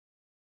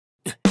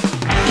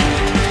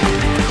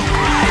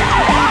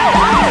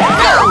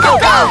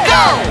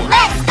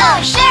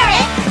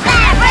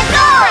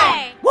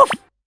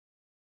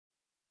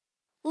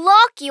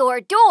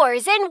your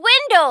doors and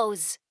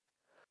windows.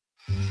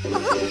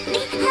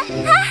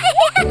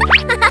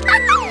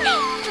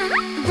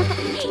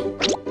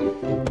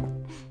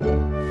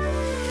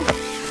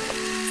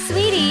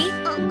 Sweetie,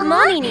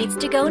 Mommy needs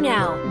to go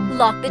now.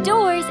 Lock the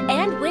doors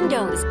and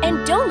windows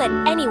and don't let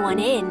anyone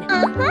in.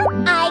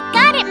 I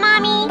got it,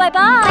 Mommy.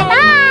 Bye-bye.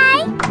 Bye-bye.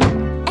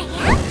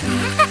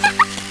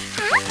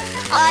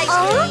 Ice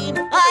cream!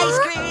 Ice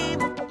cream!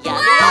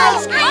 Yummy Wow,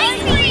 ice cream!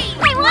 ice cream!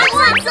 I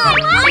want some!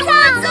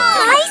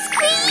 Ice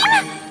cream?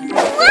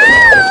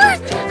 Wow!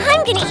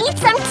 I'm gonna eat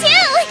some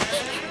too!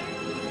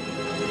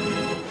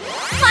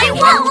 I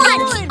want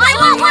one! I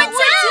want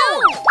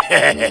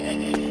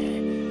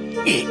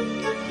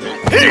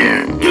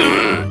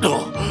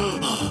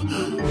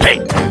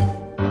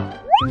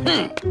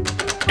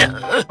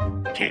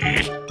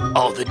Hey!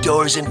 All the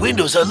doors and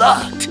windows are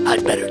locked.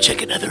 I'd better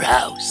check another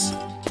house.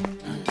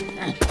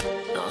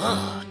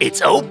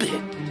 It's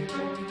open.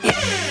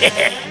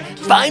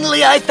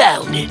 Finally, I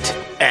found it.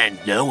 And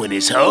no one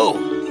is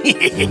home.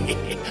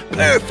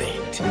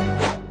 Perfect.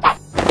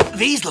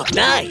 These look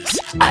nice.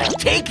 I'll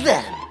take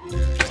them.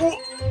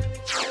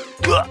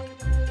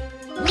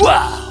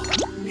 Wow.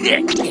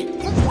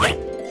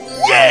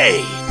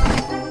 Yay!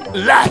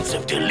 Lots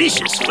of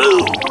delicious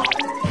food.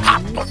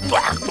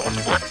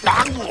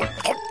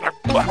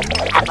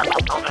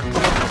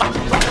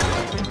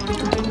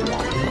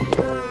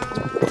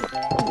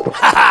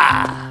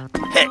 Ha-ha!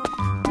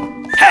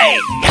 Hey!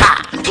 Ha!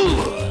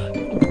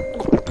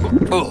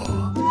 Oh.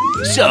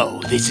 So,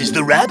 this is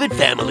the rabbit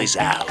family's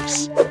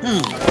house.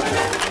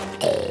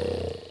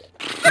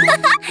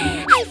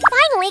 I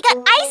finally got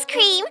ice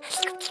cream!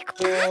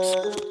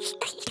 Ouch!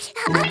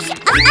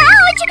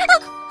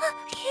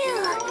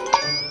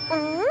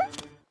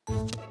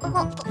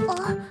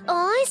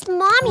 Is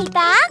Mommy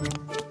back?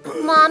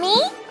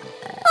 Mommy?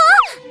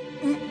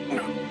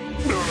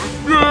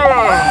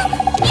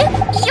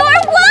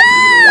 You're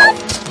wolf!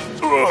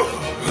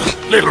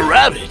 Little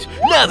rabbit,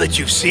 now that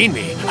you've seen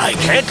me, I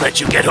can't let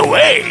you get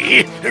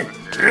away.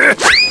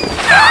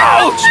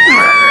 Ouch!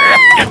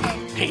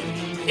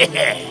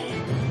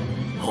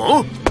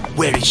 Huh?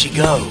 Where did she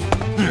go?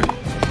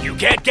 You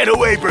can't get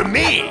away from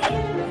me.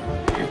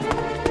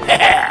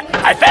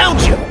 I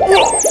found you.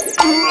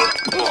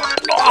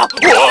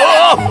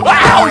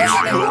 Ouch!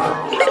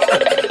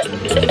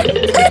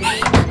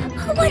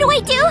 What do I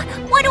do?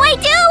 What do I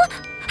do?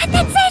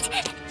 That's it!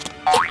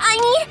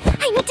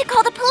 I need to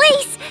call the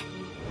police.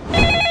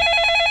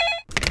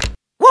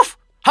 Woof!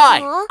 Hi,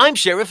 Huh? I'm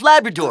Sheriff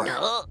Labrador.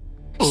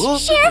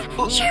 Sheriff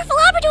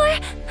Labrador!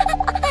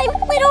 I'm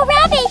Little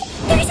Rabbit!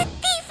 There's a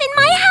thief in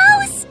my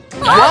house!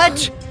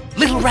 What?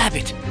 Little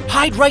rabbit,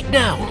 hide right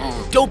now.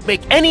 Don't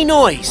make any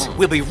noise.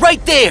 We'll be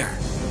right there.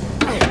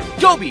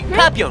 Toby,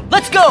 Papillon,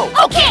 let's go!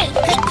 Okay!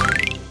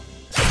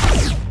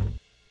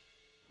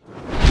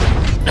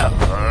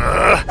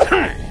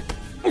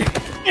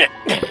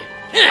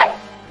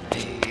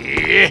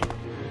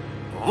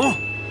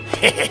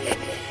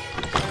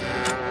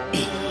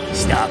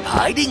 Stop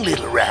hiding,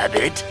 little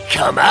rabbit.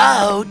 Come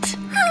out.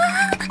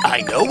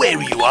 I know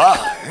where you are.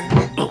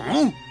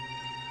 Oh.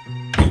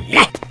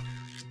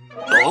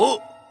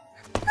 Oh.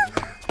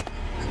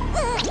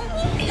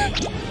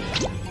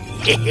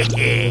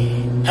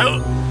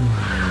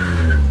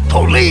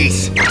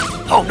 Police!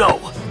 Oh no!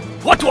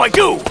 What do I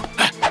do?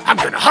 I'm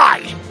gonna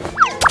hide.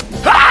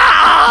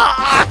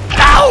 Ah!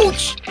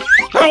 Ouch!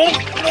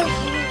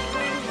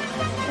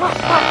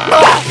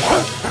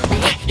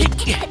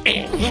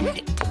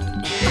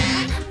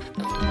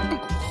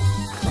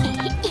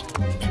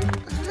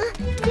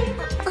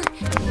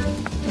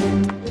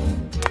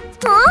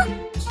 Huh?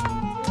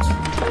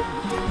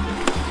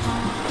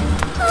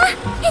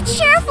 It's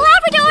Sheriff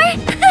Labrador!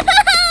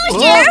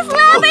 Sheriff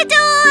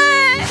Labrador!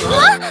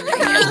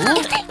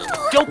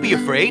 Don't be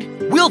afraid.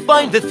 We'll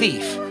find the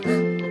thief.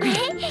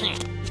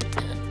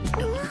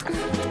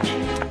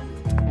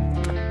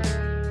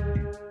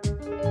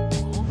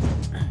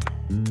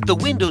 The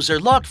windows are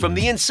locked from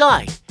the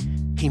inside.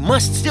 He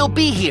must still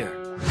be here.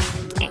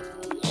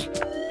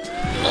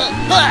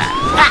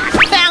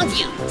 Found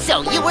you!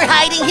 So you were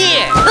hiding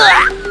here!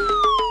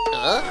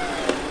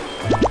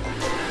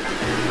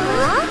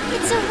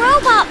 It's a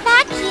robot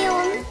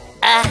vacuum.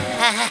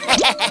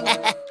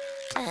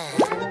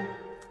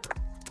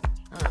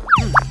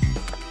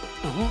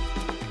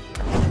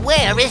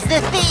 Where is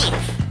the thief?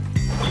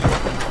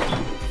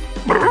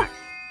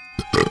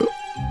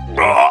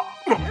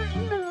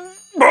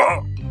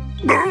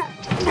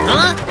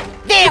 Huh?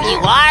 There you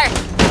are!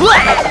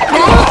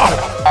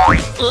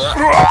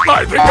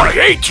 I think I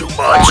ate too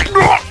much.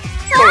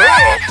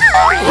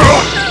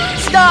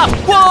 Stop,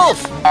 Wolf!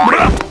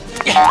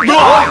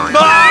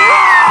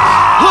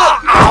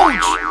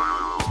 Ouch!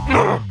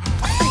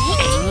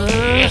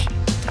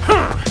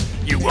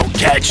 You won't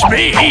catch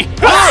me.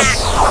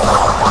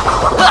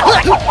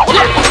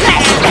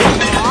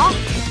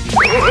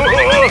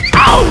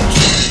 Ouch!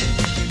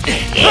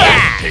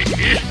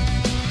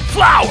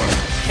 Flower!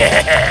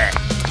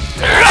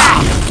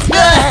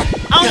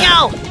 Oh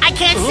no! I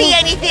can't see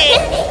anything!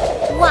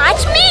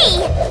 Watch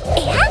me!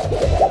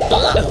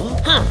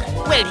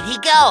 Where did he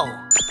go?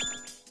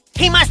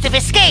 He must have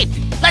escaped.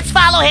 Let's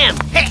follow him.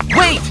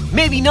 Wait,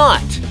 maybe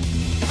not.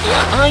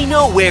 I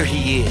know where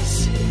he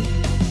is.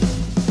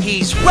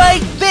 He's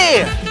right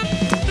there.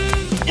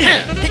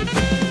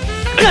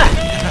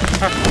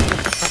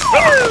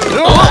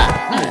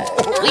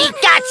 We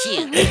got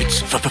you.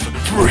 It's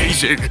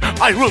freezing.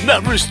 I will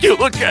never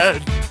steal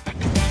again.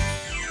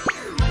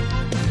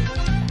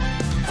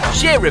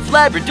 Sheriff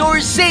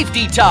Labrador's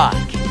Safety Talk.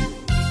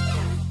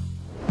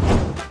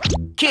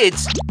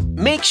 Kids,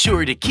 make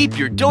sure to keep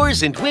your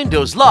doors and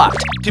windows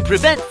locked to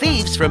prevent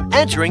thieves from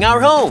entering our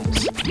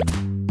homes.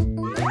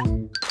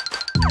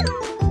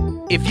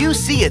 If you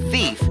see a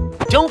thief,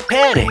 don't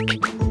panic.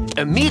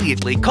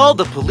 Immediately call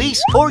the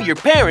police or your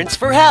parents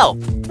for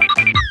help.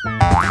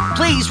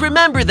 Please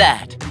remember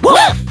that.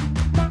 Woof!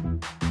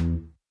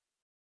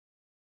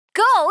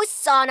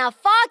 Ghosts on a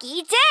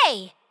foggy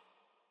day.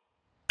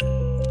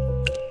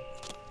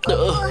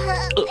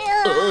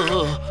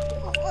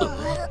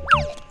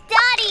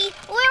 Daddy,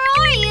 where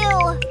are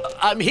you?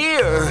 I'm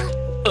here.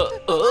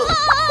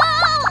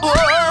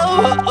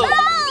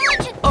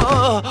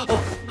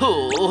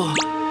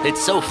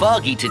 It's so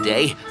foggy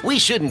today, we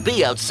shouldn't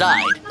be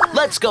outside.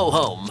 Let's go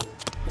home.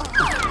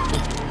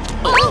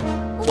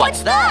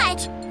 What's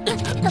that?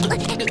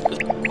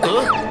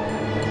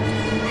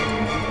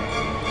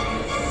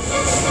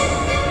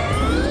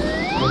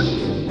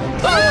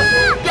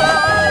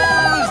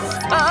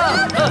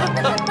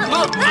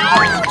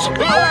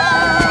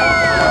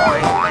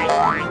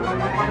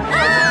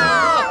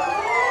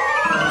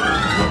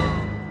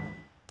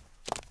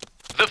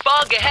 The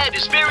fog ahead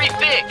is very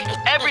thick.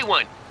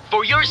 Everyone,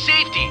 for your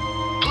safety,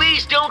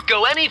 please don't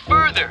go any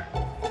further.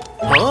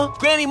 Huh?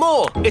 Granny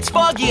Mole, it's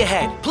foggy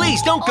ahead.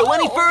 Please don't go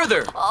any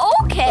further.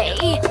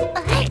 Okay.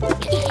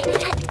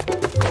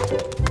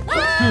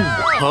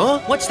 Huh?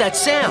 What's that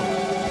sound?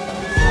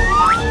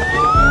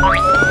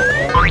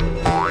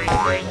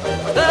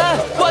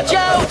 Watch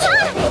out!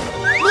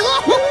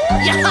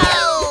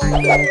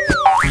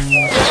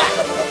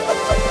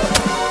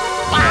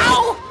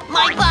 Ow!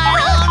 My bottom!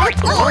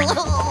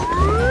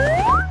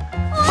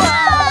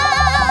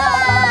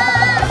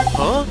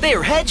 Huh?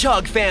 They're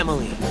hedgehog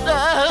family.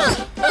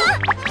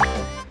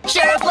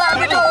 Sheriff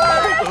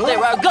Labrador!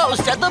 There are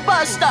ghosts at the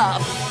bus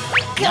stop.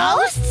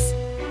 Ghosts?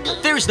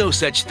 There's no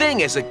such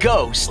thing as a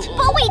ghost.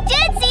 But we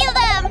did see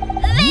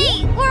them!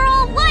 They were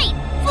all white,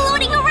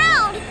 floating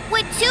around,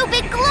 with two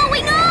big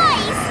glowing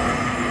eyes!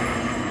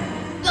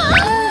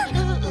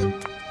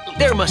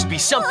 There must be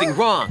something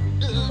wrong.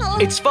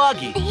 It's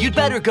foggy. You'd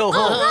better go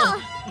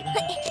home.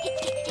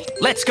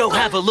 Let's go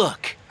have a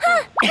look.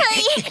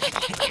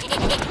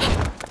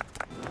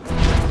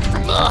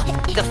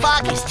 The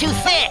fog is too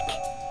thick.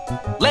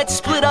 Let's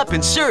split up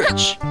and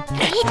search.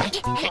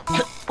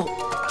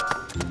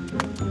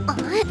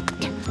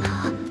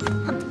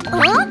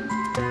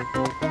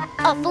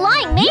 A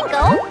flying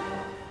mango?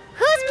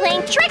 Who's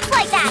playing tricks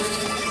like that?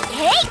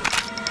 Hey!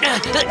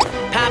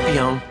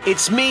 Papillon,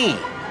 it's me.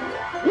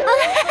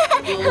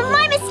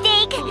 My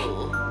mistake!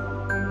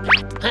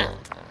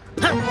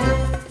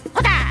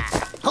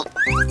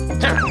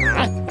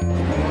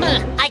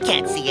 I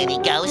can't see any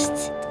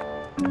ghosts.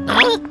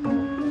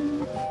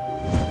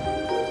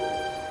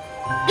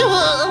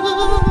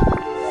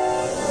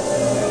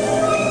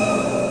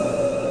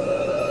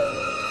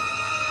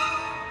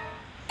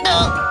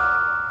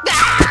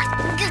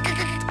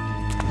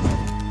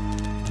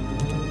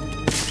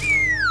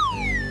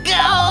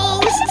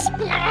 Ghosts!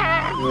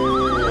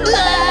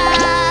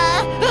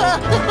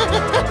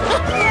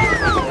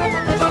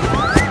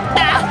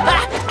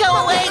 Go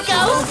away,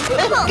 ghosts!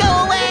 Go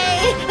away!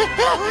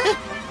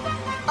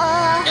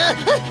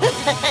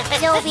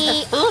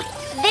 Dobby,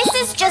 this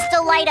is just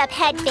a light-up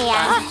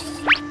headband.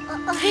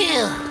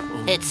 Phew,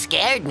 it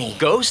scared me.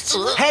 Ghosts?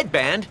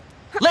 Headband?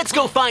 Let's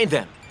go find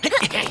them.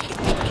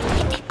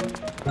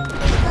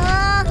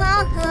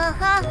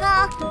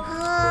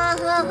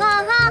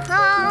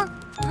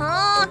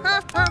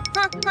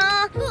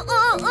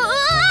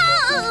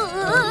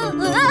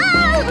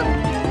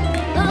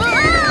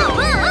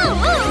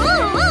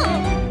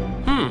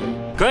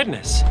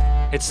 Goodness,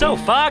 it's so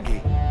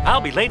foggy.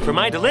 I'll be late for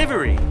my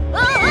delivery.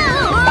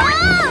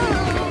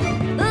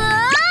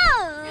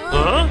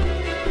 Huh?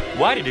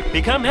 Why did it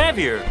become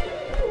heavier?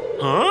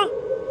 Huh?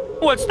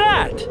 What's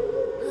that?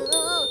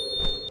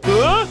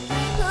 Huh?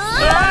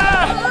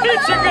 Ah!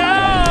 It's a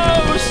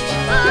ghost!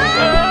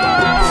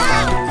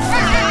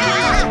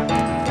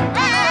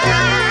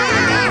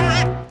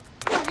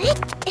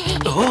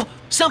 Oh,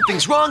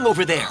 something's wrong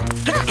over there.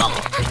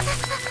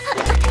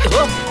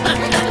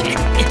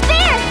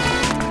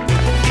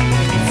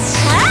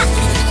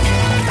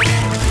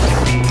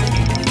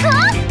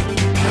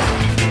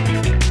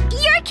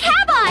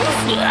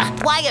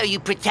 Why are you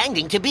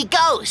pretending to be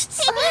ghosts?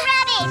 Pee-pee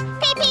Rabbit!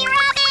 Pee-pee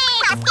Rabbit!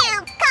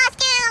 Costume!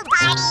 Costume!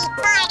 Party!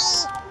 Party!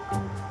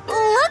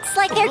 Looks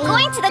like they're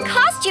going to the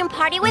costume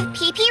party with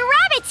Pee-pee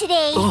Rabbit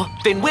today. Oh,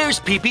 then where's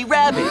Pee-pee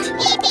Rabbit?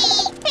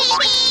 Pee-pee!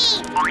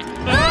 Pee-pee!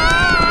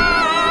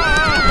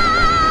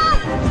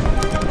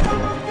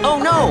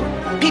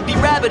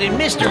 Foggy Rabbit and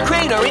Mr.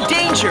 Crane are in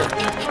danger.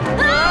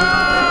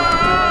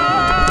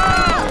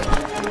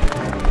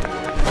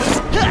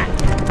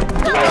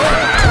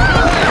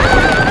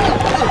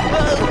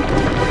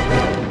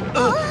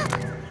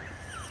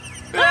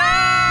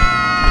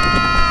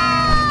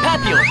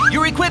 Papillon,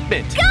 your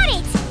equipment. Got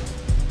it!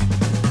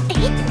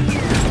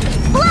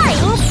 Flying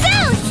goose!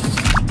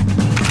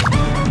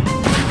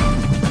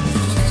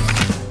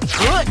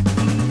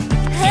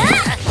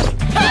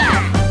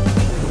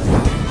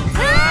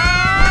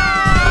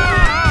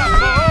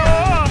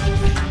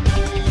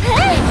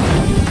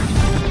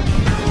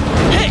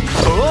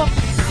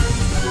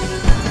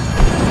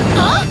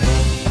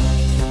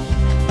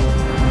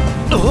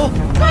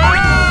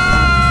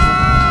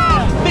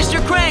 Mr.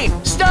 Crane,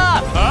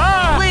 stop!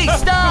 Please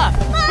stop!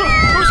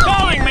 Who's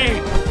calling me?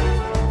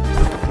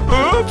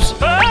 Oops!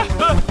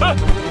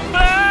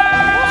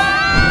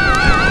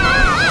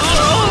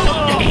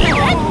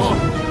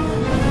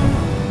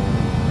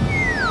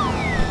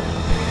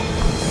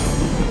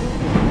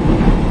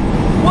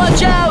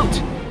 Watch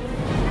out!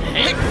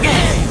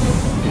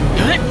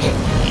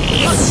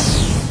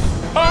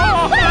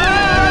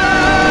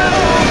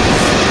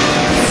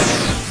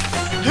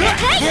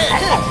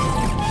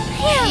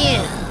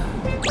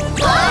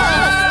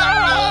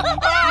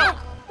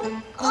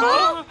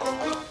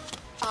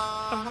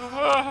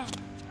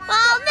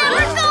 I'll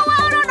never go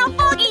out on a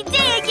foggy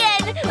day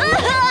again!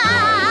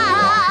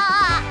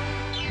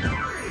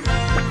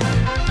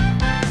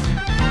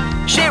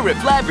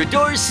 Sheriff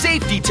Labrador's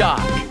Safety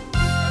Talk.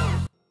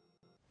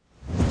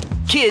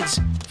 Kids,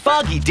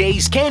 foggy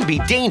days can be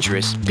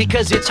dangerous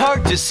because it's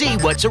hard to see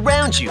what's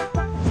around you.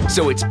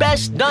 So it's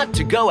best not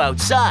to go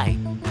outside.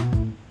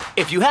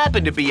 If you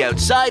happen to be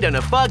outside on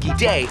a foggy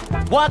day,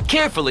 walk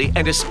carefully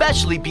and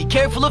especially be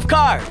careful of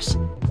cars.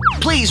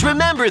 Please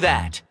remember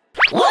that.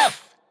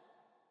 Woof!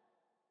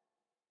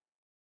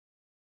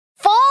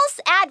 False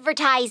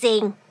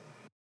advertising.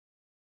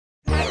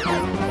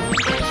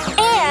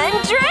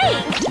 And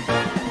drink!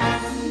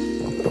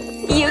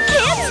 You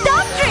can't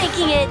stop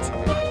drinking it!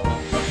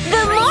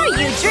 The more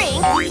you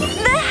drink,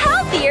 the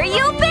healthier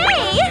you'll be!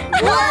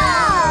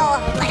 Whoa!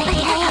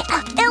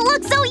 It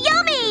looks so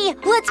yummy!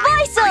 Let's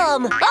buy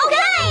some!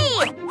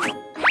 Okay! 1,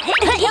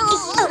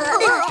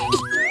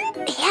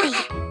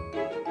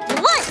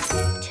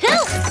 2,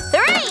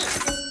 3!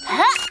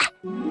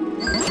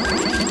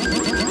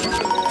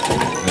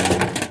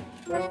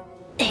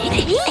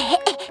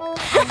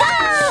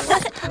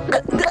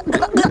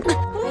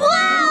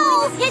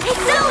 Wow! It's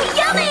so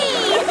yummy!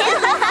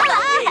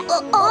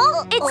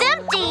 Oh, it's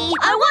empty!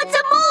 I want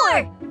some more!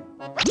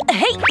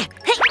 Hey!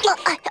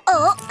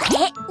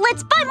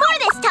 Let's buy more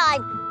this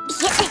time!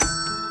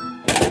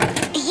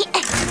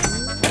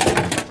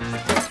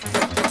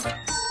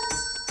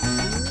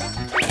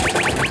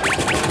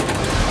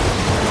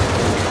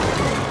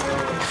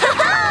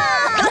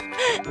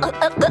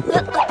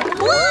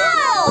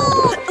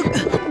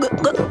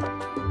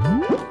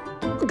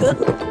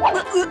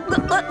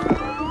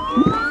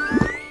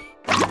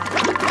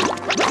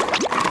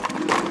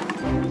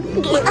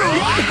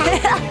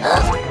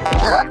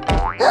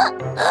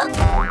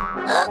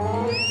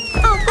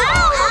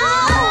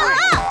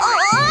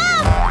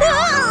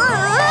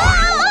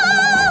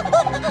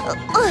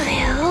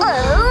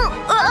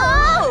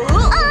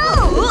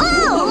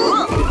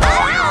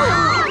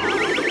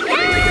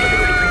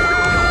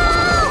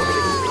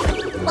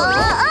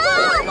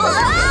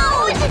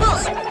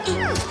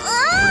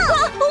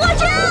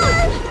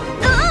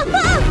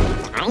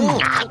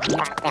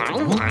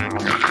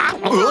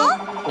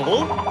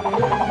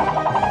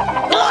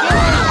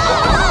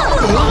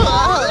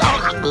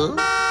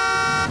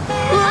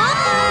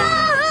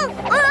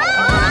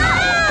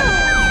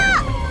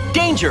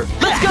 Danger!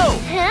 Let's go!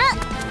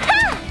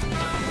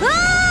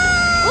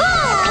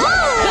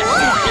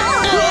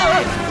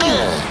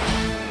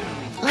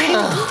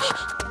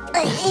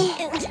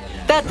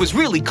 That was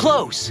really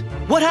close.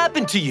 What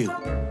happened to you?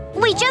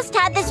 We just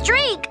had this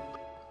drink.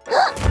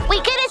 We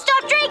couldn't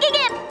stop drinking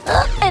it.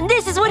 And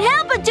this is what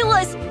happened to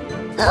us.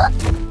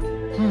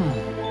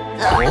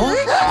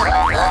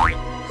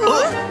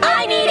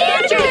 I need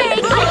a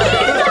drink. I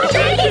can't stop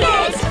drinking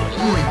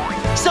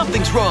it.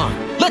 Something's wrong.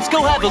 Let's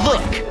go have a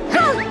look.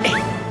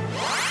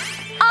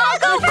 I'll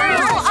go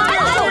first. I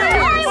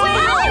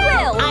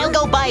will. I'll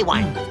go buy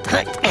one.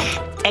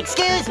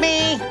 Excuse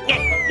me.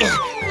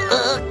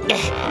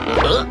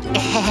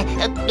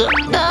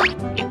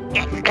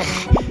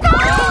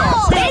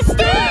 Oh, it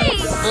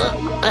stinks.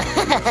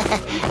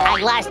 I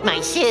lost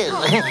my shoe.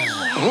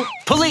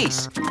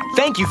 Police,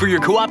 thank you for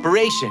your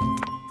cooperation.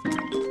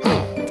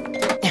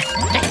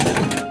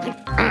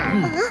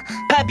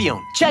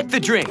 Papillon, check the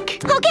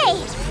drink.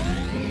 Okay.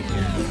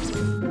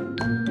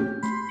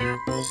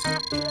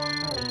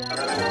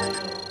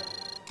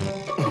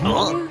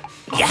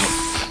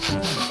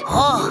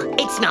 Oh,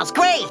 it smells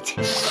great.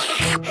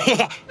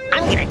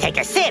 I'm gonna take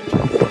a sip.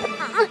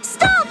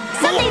 Stop!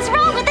 Something's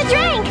wrong with the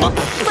drink.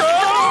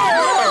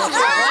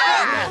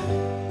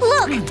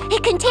 Look,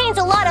 it contains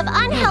a lot of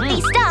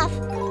unhealthy stuff.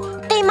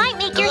 They might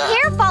make your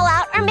hair fall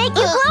out or make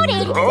you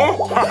bloated.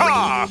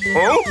 Ha-ha!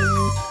 Oh?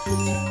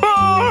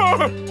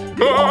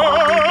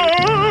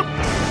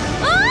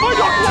 I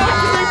don't want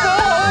to be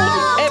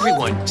bald!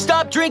 Everyone,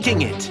 stop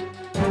drinking it.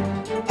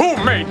 Who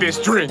made this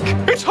drink?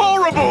 It's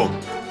horrible!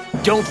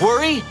 Don't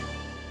worry.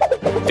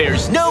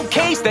 There's no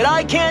case that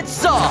I can't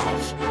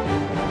solve.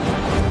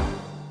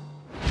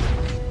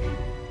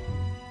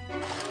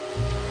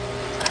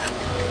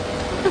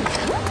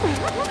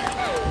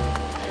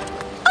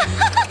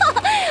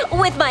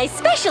 With my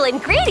special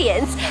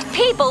ingredients,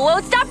 people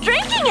won't stop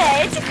drinking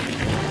it!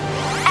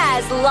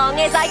 As long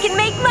as I can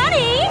make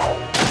money!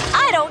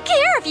 I don't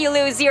care if you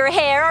lose your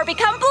hair or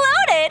become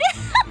bloated!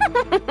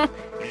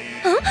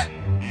 Huh?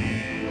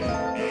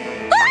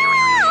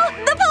 Ah!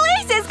 The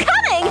police is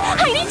coming!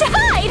 I need to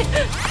hide!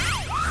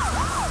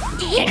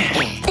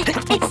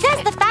 It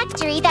says the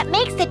factory that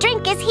makes the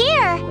drink is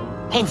here.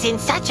 It's in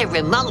such a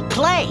remote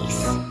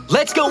place.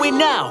 Let's go in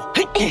now.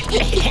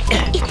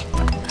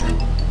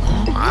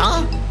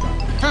 Huh?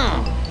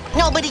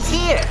 Nobody's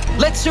here.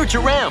 Let's search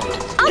around.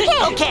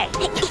 Okay! Okay.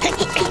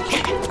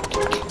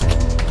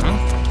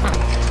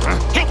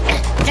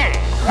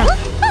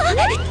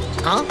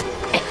 Huh?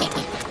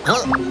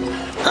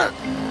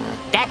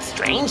 That's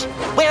strange.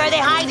 Where are they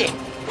hiding?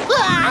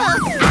 Ah!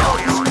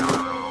 Ouch!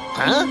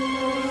 Huh?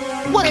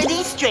 What are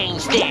these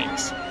strange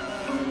things?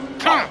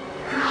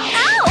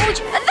 Ouch!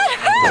 That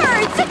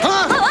hurts! It's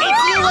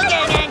you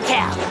again,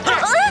 Antel!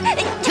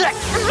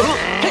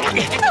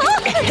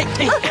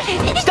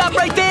 Stop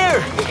right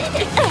there!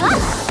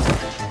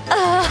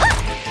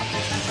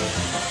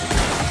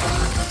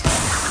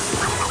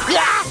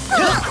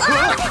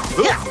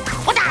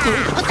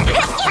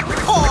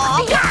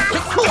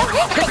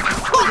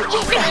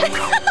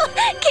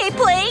 Keep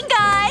playing,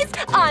 guys!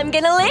 I'm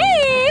gonna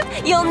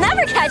leave! You'll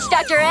never catch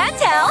Dr.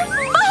 Antel!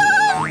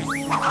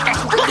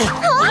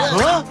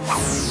 Huh?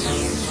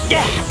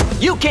 Yeah,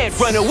 you can't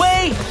run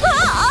away!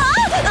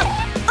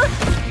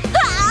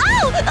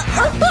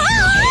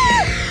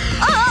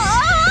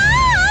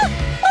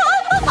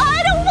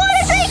 I don't want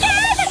to drink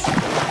it!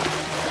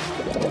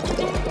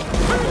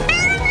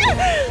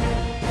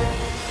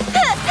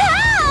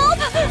 Help!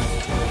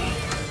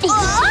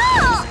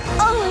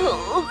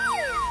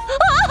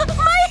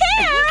 My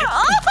hair!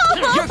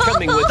 You're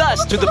coming with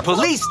us to the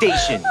police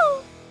station.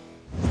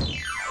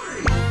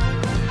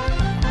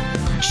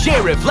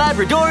 Sheriff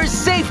Labrador's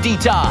Safety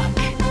Talk.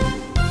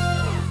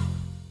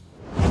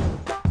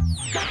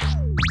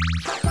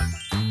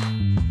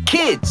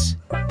 Kids,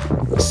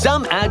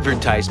 some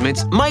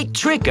advertisements might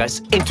trick us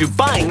into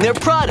buying their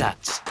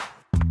products.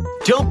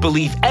 Don't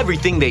believe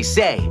everything they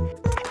say,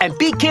 and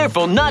be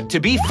careful not to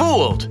be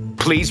fooled.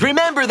 Please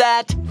remember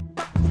that.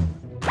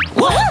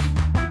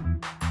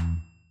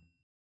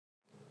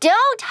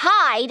 Don't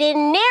hide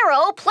in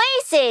narrow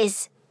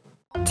places.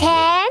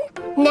 10,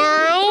 9,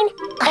 8,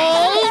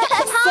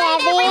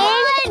 7,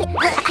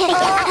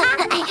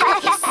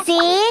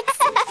 6,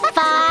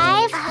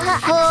 5,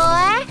 4.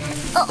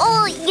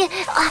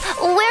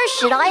 Where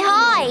should I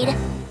hide?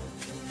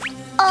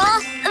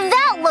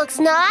 That looks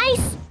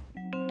nice.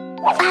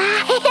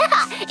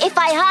 If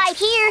I hide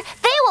here,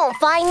 they won't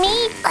find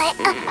me.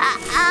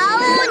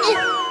 Ouch!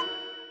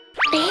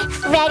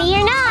 Ready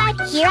or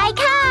not, here I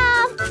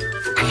come.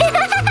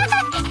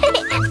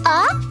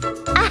 Aha!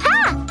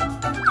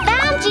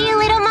 Found you,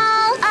 little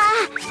mole.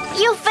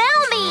 You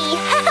found me.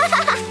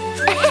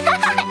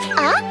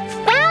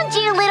 Found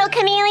you, little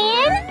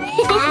chameleon.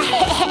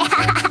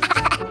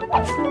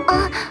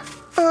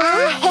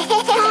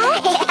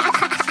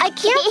 I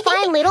can't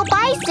find little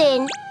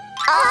bison.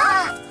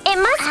 It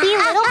must be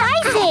little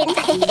bison.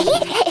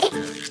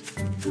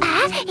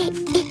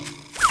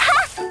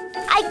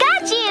 I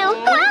got you.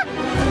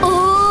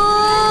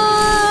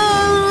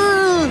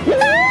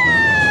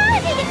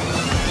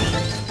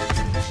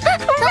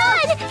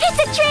 Run! It's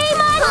a tree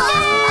monster!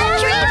 A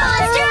tree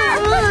monster!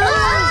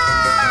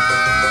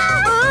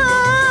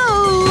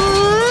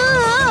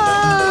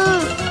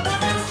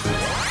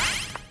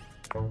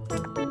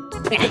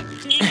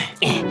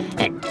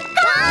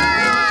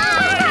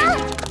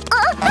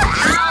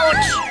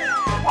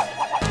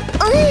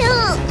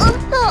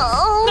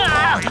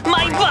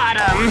 My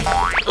bottom!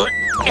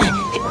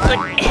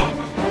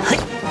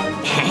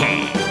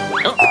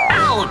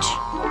 Ouch!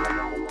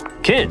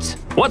 Kids,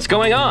 what's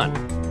going on?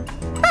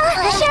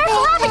 Sheriff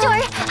Labrador!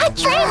 A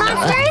tree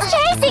monster is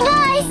chasing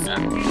us!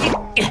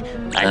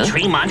 A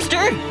tree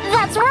monster?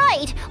 That's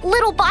right!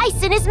 Little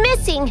Bison is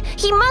missing!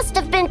 He must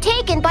have been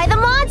taken by the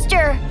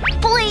monster!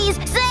 Please,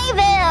 save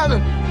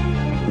him!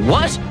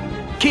 What?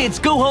 Kids,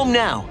 go home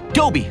now.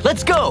 Dobie,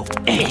 let's go.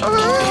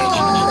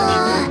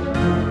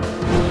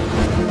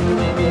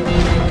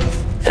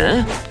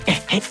 Huh?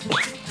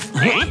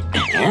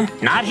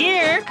 Not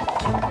here.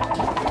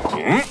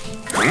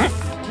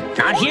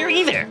 Not here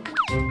either.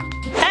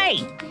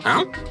 Hey!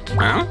 Huh?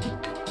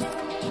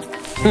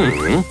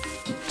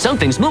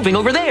 Something's moving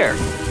over there.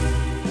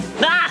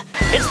 Ah!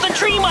 It's the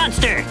tree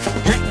monster!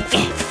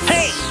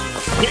 Hey!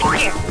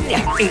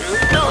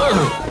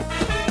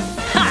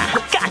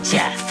 Ha!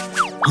 Gotcha!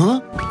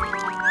 Huh?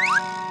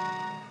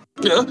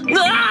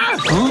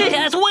 It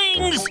has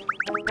wings!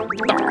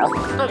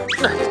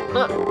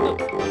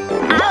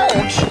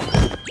 Ouch!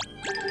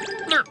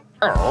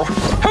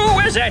 Who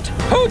is it?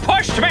 Who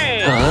pushed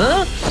me?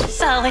 Huh?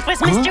 So it was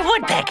Mr.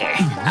 Woodpecker.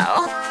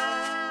 Oh.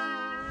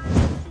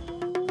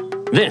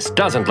 This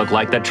doesn't look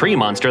like the tree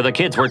monster the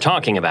kids were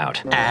talking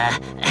about.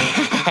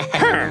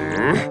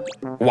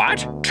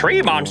 What?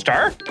 Tree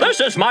monster? This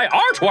is my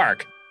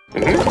artwork.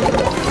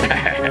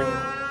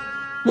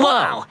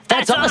 Wow,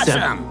 that's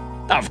awesome!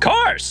 Of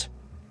course.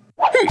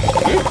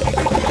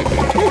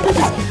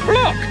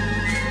 Look.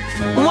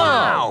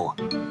 Wow!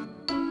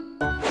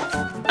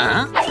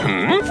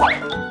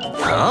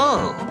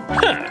 Oh.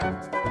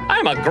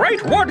 I'm a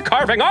great wood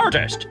carving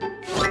artist.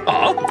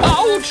 Oh,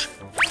 ouch!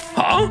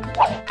 Huh?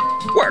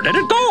 Where did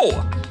it go?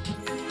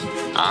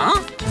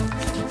 Huh?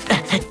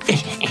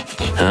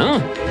 Huh?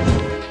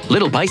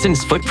 Little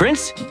Bison's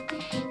footprints?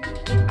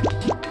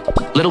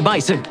 Little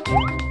Bison,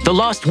 the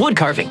lost wood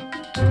carving.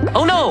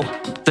 Oh no!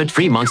 The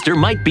tree monster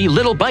might be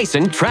Little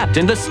Bison trapped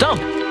in the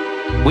stump.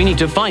 We need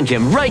to find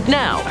him right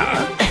now.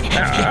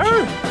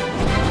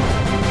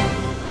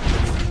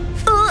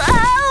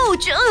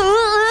 Ouch!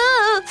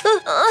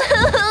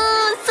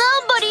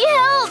 Somebody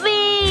help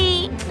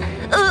me!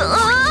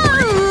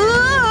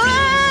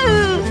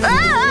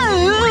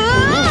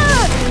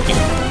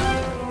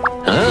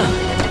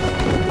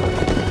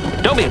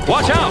 Dobby,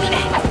 watch out!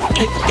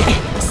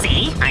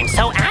 See? I'm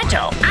so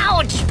agile.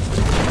 Ouch!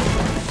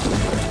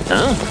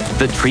 Huh?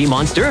 The tree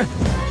monster?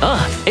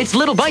 It's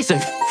Little Bison.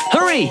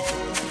 Hurry!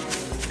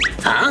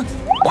 Huh?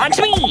 Watch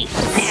me!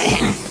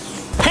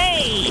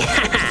 Hey!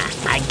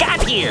 I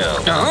got you!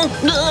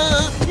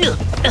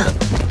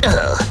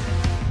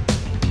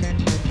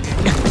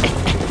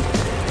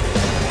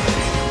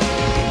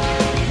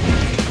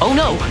 Oh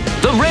no!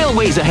 The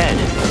railway's ahead!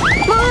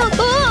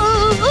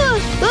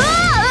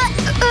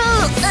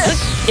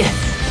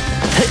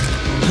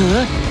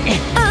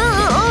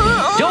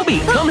 Dobby,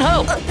 come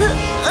help!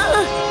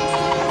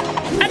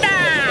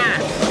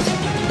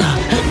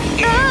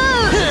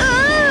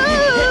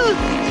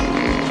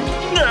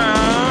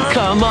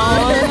 Come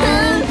on!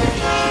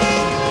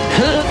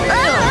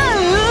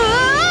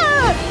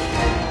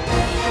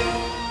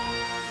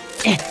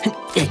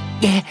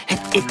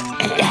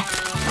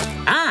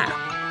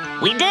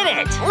 We did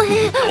it!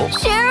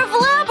 Sheriff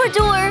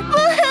Labrador!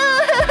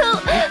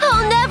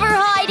 I'll never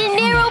hide in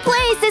narrow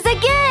places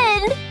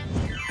again!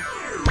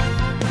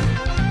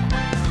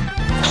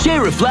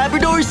 Sheriff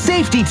Labrador's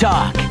Safety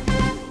Talk!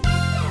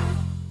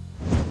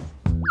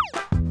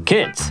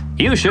 Kids,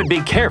 you should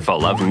be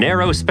careful of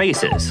narrow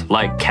spaces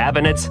like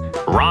cabinets,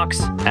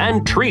 rocks,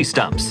 and tree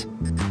stumps.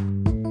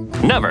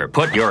 Never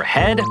put your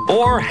head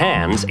or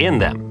hands in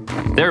them.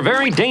 They're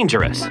very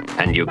dangerous,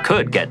 and you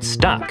could get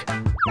stuck.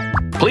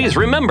 Please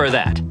remember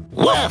that.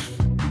 Woof!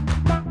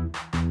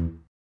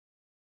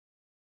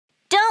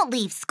 Don't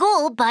leave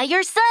school by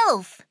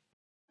yourself!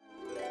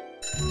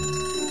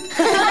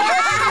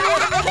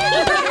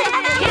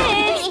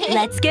 Kids,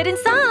 let's get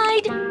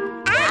inside.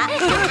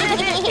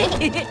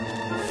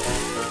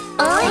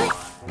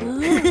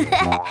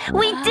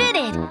 We did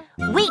it!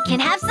 We can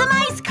have some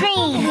ice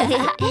cream!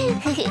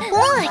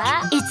 Look!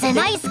 It's an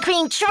ice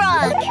cream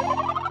truck!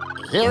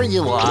 Here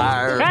you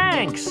are.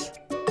 Thanks!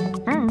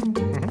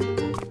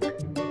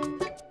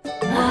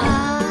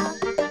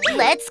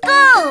 Let's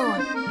go!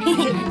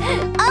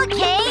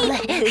 Okay!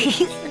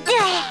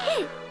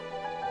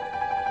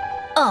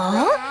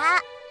 Oh?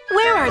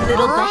 Where are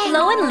Little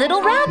Buffalo and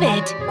Little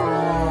Rabbit?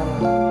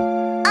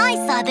 I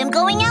saw them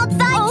going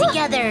outside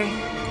together!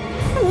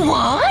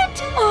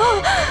 What?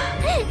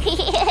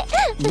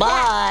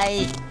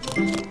 Bye.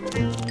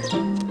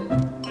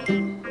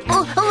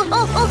 Oh,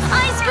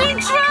 ice cream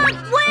truck!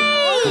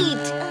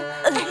 Wait!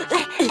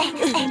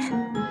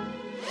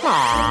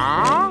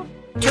 Aww.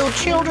 2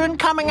 children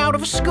coming out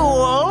of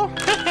school. Oh?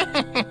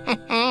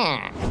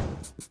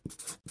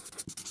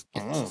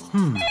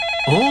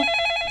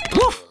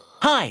 Woof!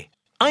 Hi,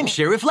 I'm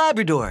Sheriff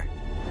Labrador.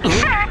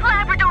 Sheriff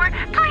Labrador,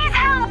 please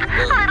help!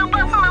 Little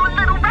Buffalo and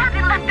Little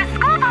Rabbit left the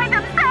school by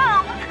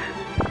themselves!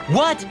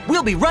 What?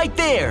 We'll be right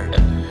there.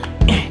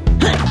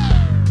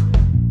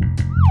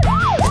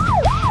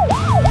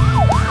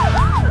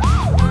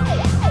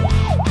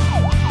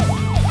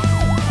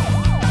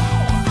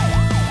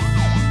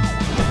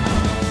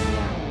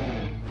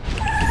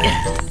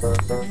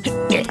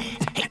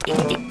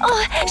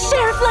 Oh,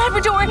 Sheriff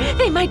Labrador,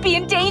 they might be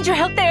in danger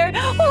out there.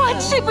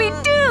 What should we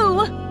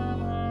do?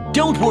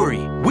 Don't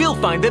worry, we'll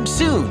find them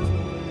soon.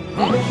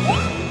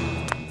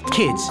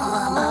 Kids,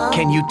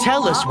 can you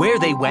tell us where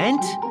they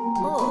went?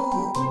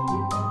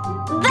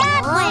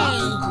 That way!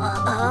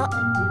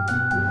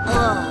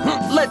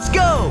 Let's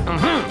go!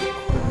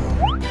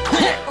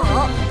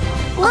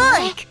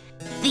 Look!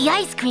 The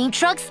ice cream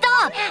truck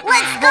stopped!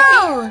 Let's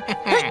go!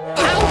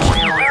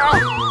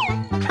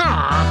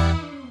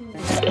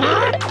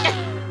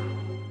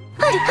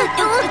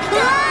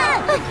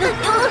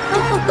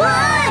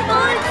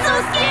 Oh, it's so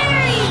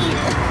scary!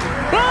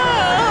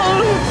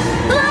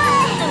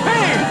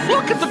 Hey,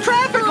 look at the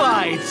traffic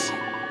lights!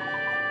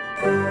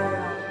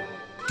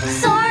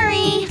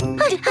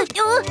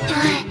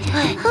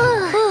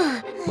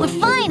 We're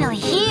finally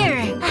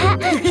here.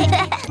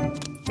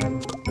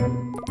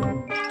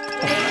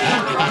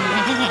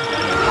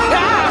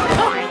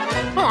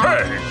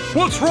 Hey,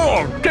 what's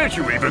wrong? Can't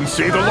you even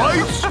see the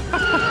lights?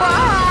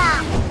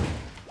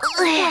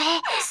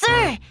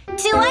 Sir,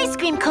 2 ice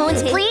cream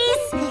cones,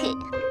 please.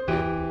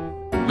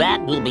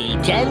 That will be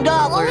 $10.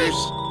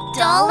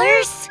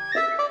 Dollars?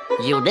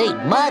 You need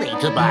money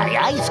to buy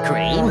ice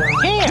cream.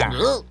 Here.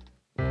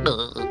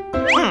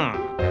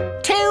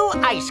 2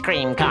 ice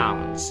cream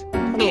cones.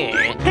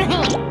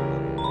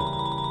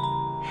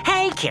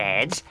 Hey,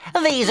 kids.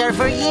 These are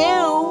for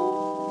you.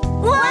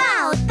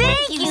 Wow,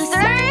 thank you,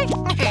 sir.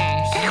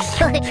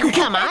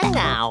 Come on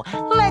now.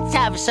 Let's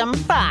have some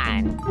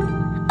fun.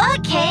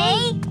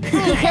 Okay.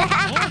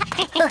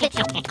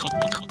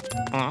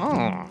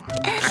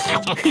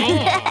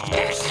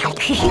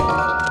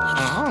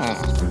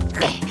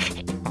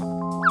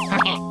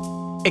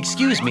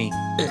 Excuse me,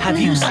 have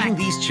you seen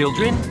these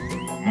children?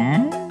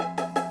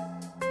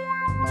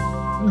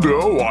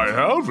 No, I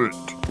haven't.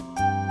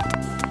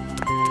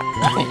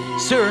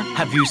 Sir,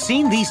 have you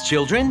seen these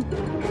children?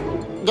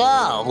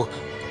 Go.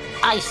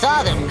 I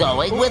saw them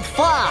going with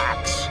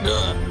Fox.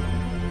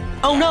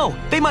 Oh no,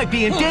 they might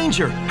be in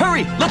danger.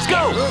 Hurry, let's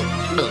go!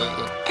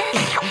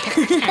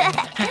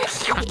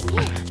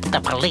 The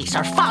police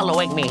are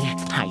following me.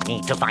 I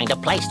need to find a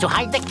place to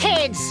hide the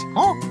kids.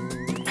 Oh,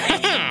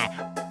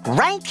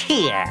 right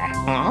here.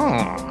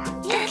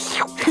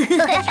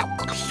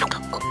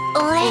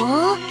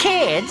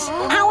 Kids,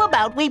 how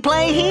about we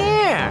play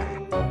here?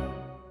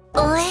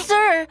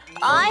 Sir,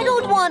 I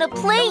don't want to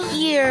play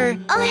here.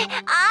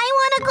 I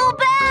want to go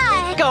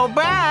back. Go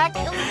back?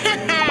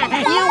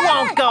 You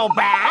won't go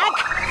back.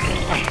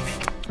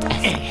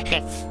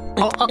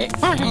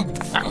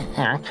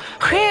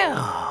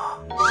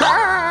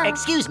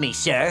 Excuse me,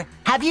 sir.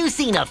 Have you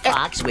seen a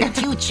fox with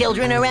 2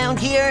 children around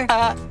here?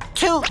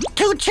 Two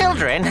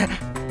children?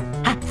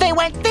 They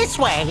went this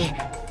way.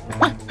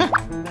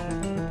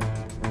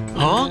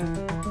 Huh?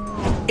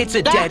 It's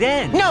a dead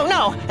end.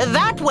 No,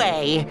 that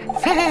way.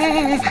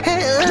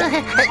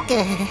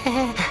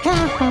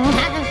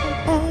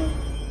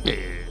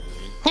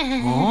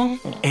 Huh?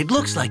 It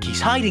looks like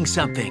he's hiding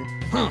something.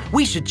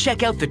 We should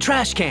check out the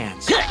trash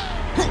cans.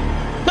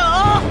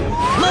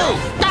 Move!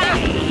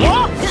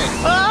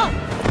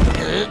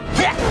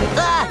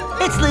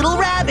 It's Little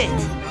Rabbit.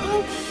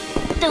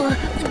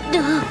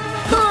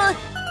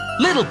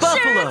 Little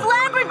Buffalo. Sheriff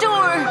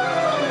Labrador.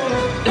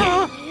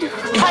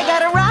 I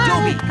gotta run.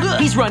 Dobby,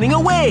 he's running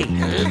away.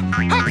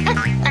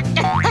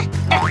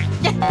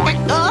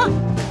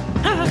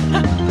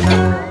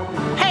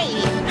 Hey!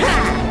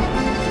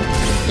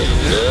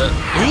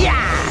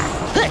 Yeah!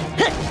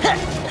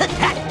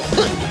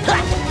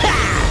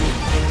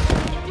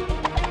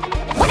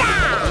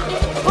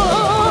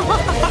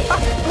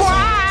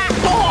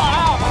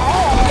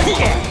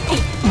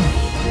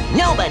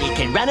 Nobody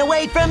can run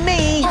away from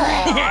me!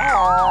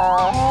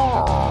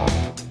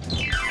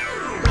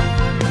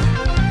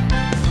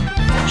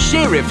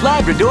 Sheriff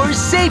Labrador's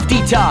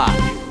Safety Talk.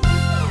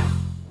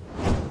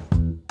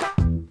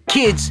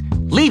 Kids,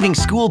 leaving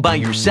school by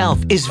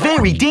yourself is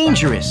very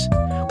dangerous.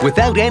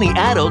 Without any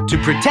adult to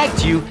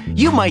protect you,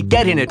 you might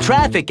get in a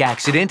traffic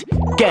accident,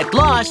 get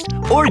lost,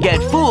 or get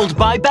fooled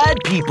by bad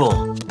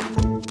people.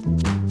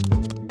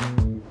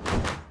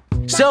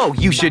 So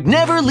you should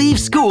never leave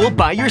school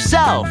by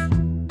yourself.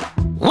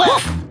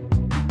 Woof!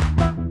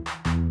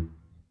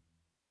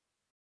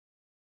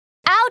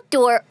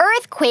 Outdoor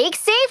earthquake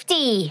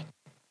safety.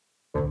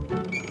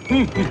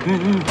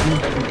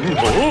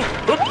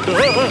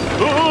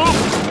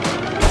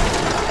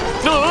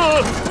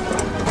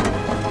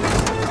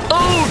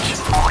 Ouch!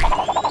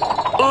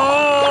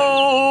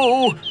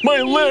 Oh,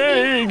 my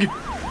leg!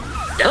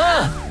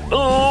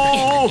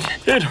 Oh,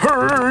 it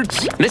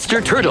hurts!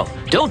 Mr. Turtle,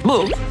 don't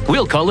move.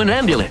 We'll call an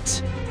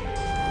ambulance.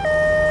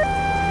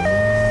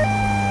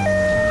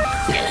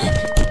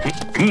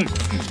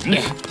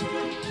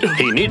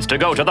 He needs to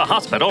go to the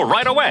hospital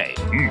right away.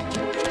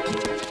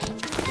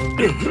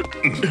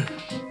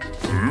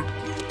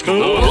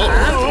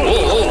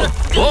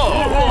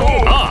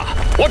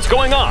 What's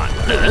going on?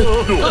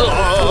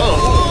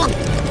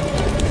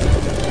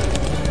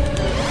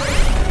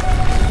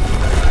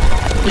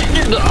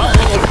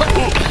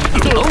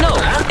 Oh no,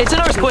 it's an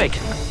earthquake.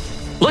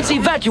 Let's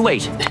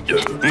evacuate.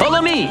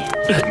 Follow me.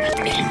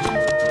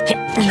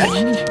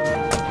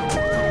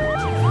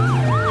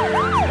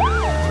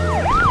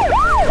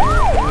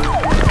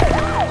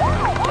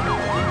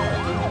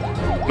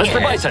 Mr.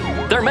 Bison,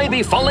 there may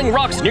be falling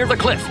rocks near the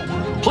cliff.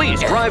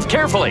 Please drive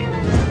carefully.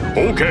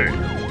 Okay.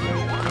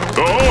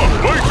 Oh,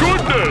 my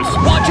goodness!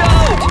 Watch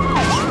out!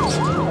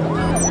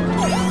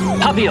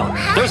 Papillon,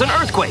 there's an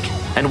earthquake,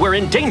 and we're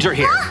in danger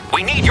here.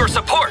 We need your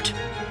support.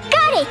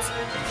 Got it.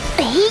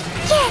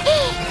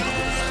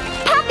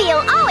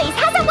 Papillon always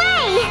has a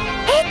way.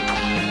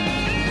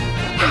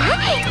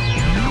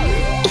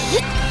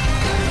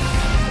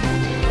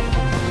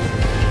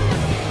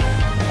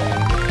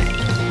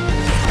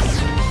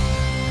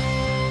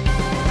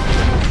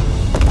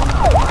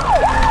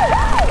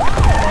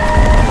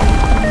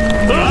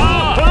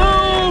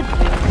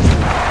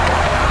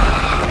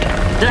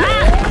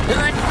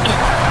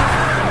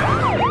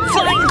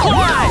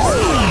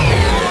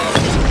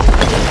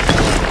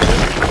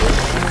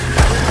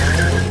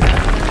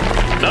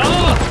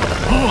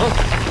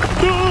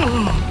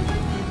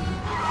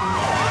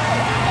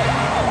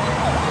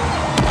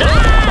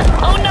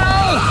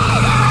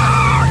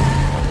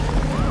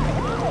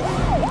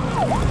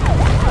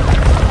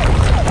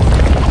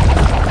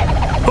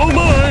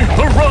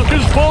 rock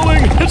is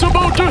falling! It's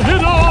about to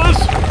hit us!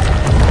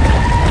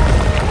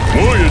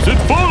 Why is it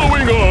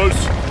following us?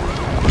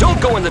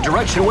 Don't go in the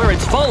direction where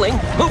it's falling.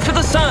 Move to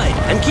the side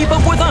and keep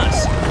up with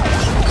us.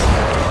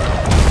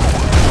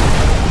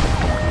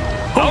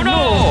 Oh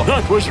no!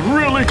 That was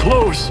really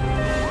close!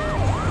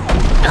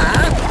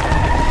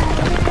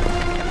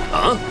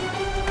 Huh?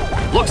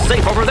 Looks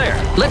safe over there.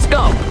 Let's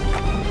go.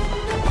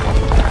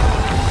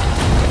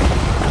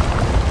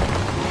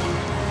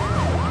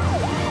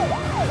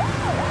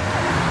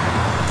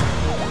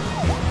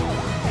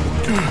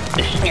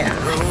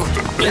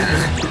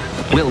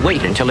 We'll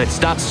wait until it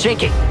stops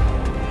shaking.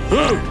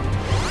 Oh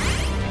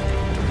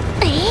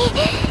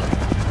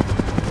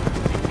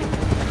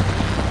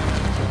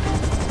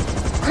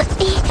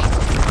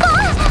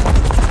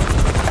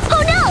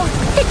no!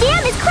 The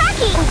dam is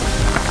cracking!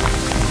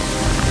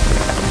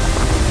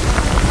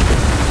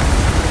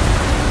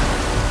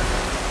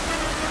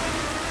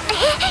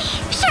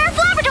 Sheriff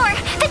Labrador!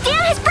 The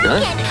dam has broken!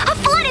 Huh? A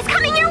flood is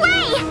coming your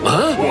way!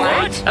 Huh?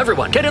 What?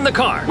 Everyone, get in the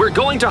car. We're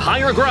going to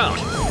higher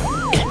ground.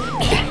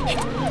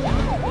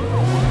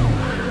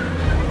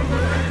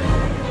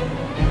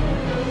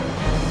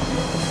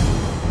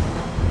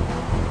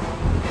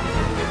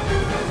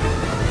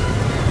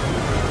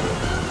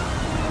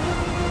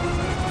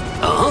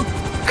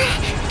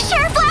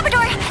 Sheriff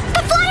Labrador!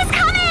 The flood is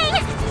coming!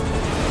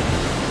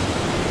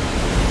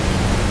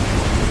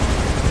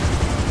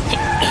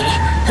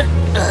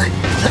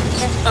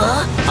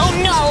 Oh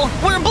no!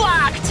 We're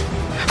blocked!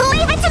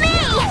 Leave it to me!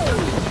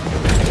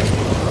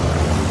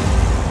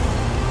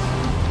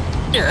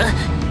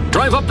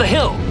 Drive up the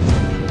hill.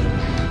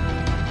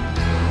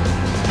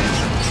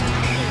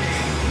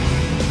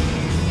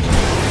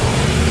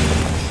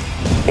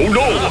 Oh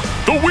no!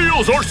 The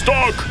wheels are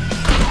stuck!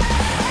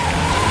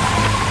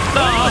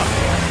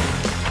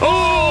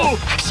 Oh!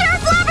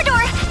 Sheriff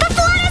Labrador! The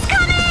flood is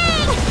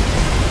coming!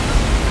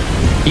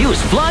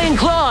 Use flying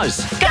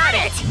claws. Got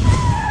it!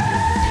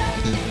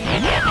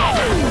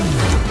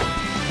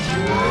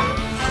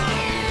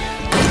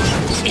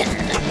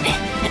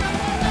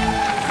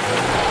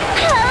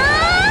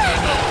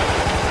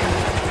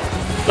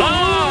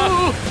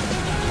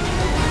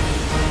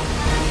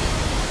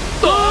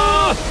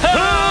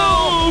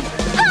 Help!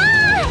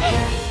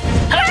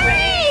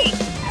 Hurry!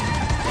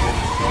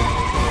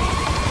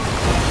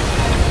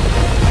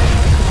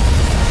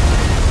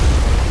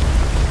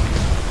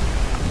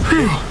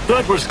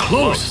 That was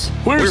close.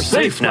 We're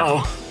safe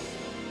now.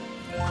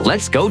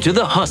 Let's go to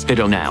the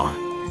hospital now.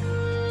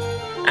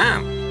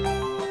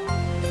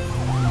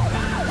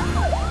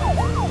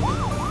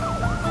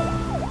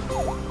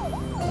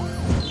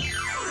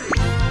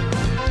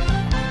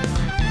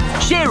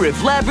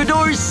 Sheriff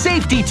Labrador's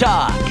Safety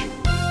Talk.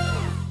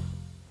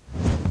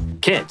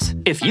 Kids,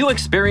 if you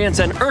experience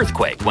an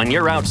earthquake when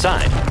you're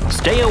outside,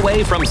 stay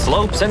away from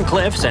slopes and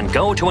cliffs and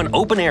go to an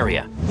open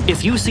area.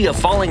 If you see a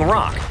falling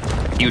rock,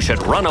 you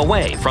should run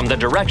away from the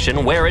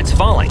direction where it's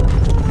falling.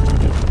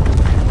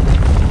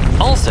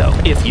 Also,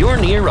 if you're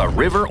near a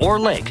river or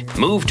lake,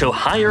 move to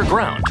higher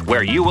ground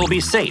where you will be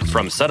safe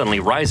from suddenly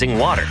rising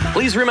water.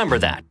 Please remember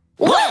that.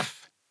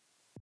 Woof!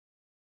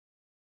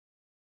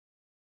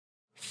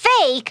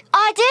 Fake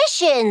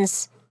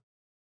auditions.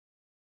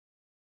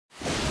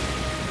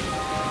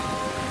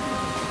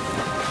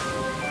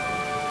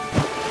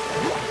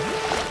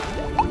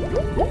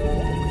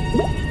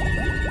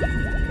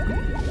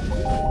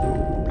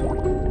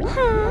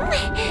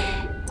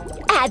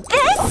 Add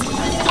this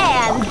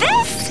and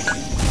this.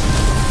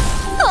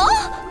 Oh!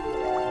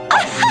 A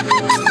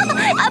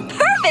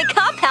perfect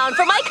compound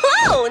for my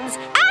clones.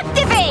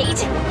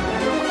 Activate.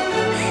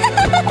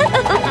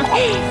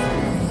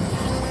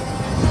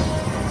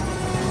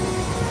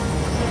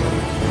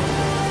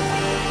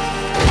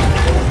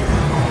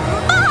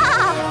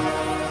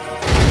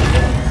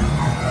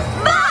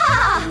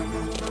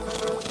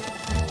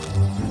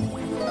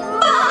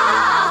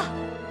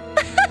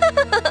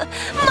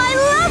 My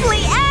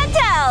lovely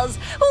Antels!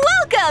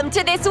 Welcome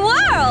to this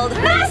world!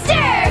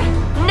 Master!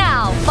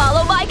 Now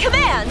follow my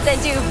commands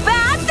and do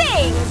bad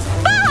things!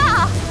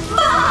 Bah!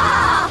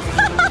 Bah!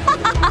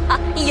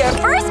 Your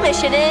first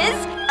mission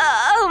is…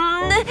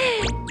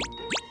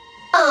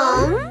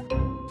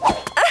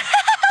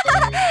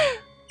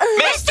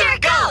 Mr.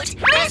 Goat!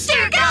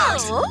 Mr.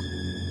 Goat!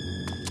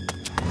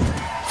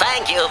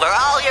 Thank you for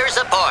all your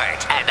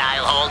support, and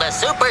I'll hold a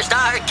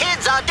Superstar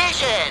Kids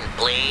audition.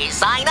 Please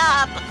sign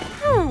up.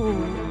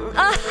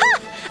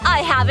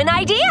 I have an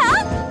idea!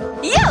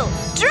 You,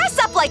 dress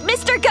up like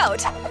Mr.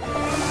 Goat!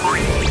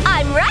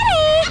 I'm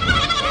ready!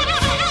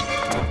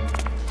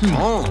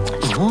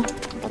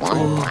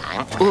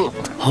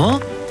 Huh?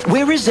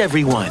 Where is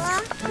everyone?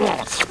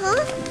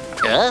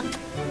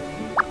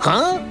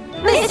 Huh?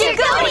 Mr.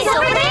 Goat is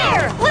over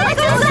there! Let's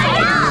go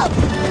sign up!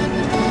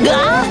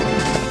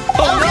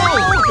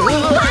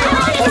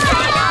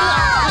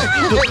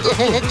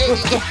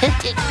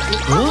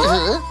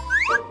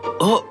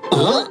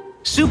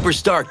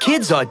 Superstar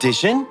Kids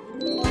audition?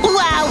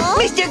 Wow,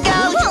 Mr.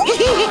 Goat!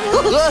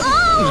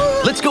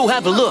 Let's go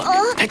have a look.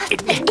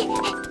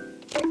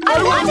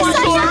 I want to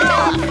sign up!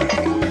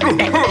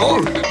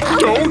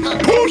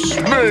 Don't push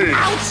me!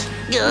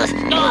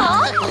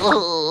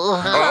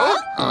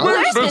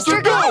 Where's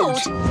Mr. Goat?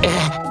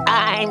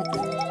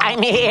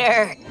 I'm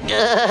here.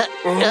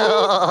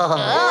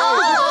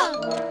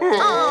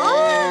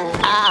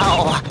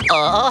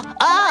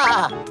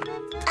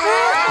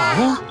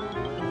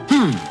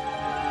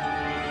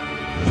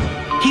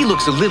 He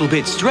looks a little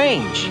bit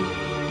strange.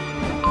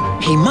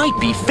 He might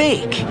be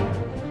fake.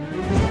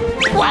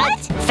 What?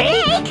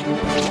 Fake?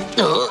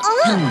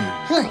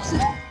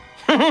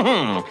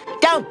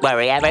 Don't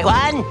worry,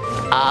 everyone.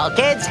 All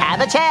kids have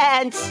a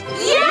chance.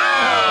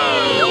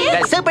 Yay!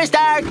 The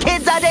Superstar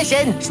Kids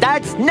Audition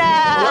starts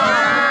now.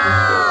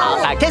 Wow! All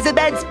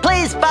participants,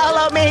 please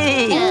follow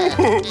me.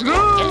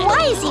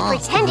 Why is he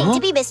pretending to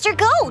be Mr.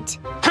 Goat?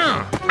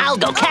 I'll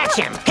go catch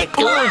him.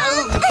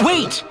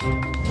 Wait!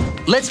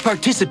 Let's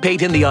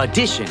participate in the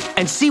audition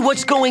and see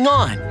what's going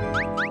on.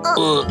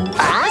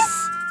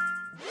 Us?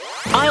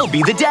 I'll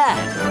be the dad.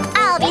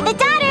 I'll be the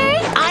daughter.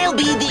 I'll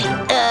be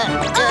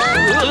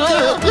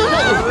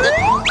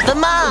the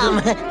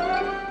mom.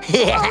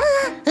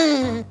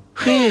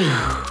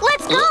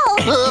 Let's go.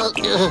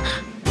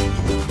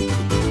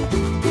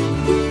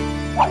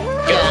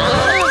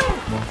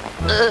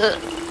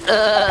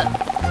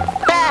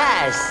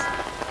 Pass.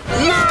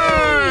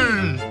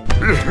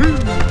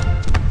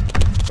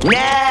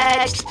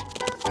 Next.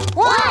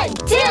 1,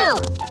 2.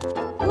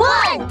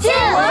 1, 2.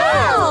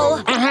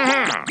 Wow.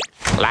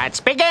 Let's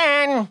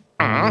begin.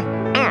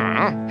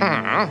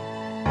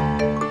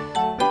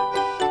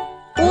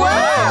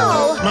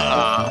 Wow.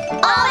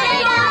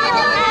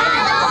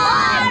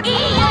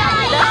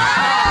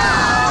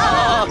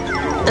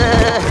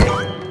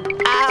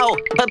 Ow!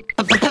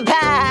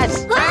 Pass.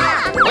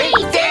 We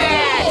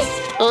did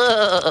it.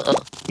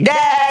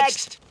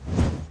 Next.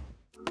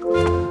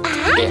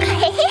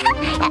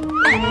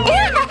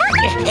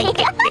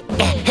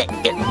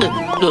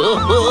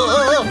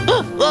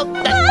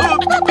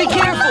 Be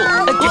careful!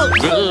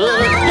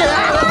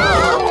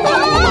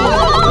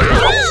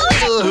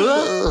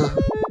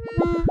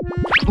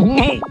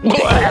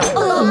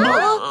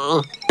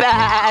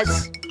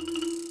 Pass.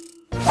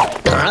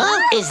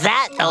 Is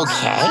that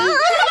okay?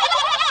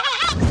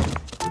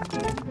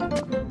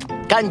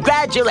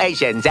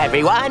 Congratulations,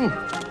 everyone.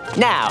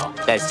 Now,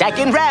 the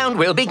second round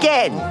will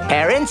begin.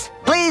 Parents,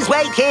 please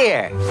wait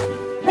here.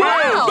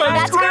 Wow,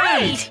 that's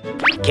great.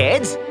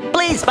 Kids,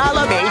 please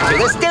follow me to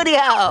the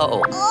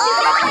studio.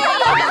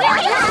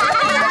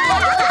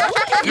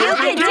 You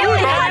can do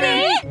it,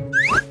 honey.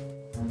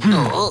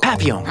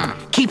 Papillon,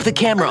 keep the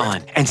camera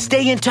on and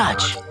stay in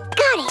touch.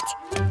 Got it.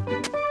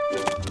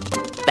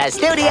 The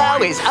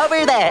studio is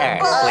over there.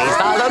 Please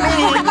follow me.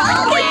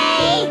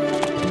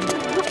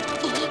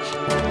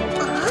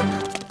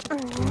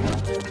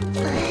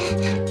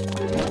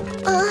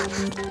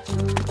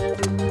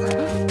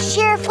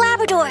 Sheriff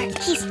Labrador,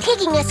 he's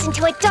taking us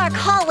into a dark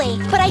hallway,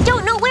 but I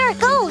don't know where it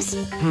goes.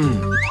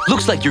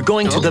 Looks like you're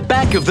going to the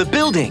back of the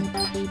building.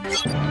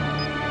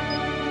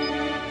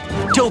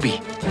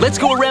 Toby, let's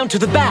go around to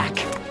the back.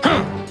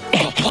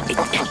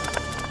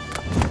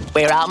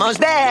 We're almost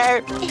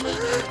there.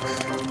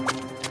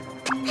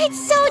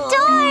 It's so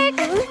dark.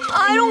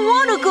 I don't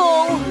want to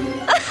go.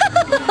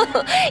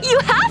 You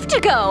have to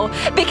go,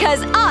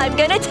 because I'm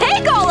gonna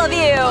take all of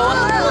you!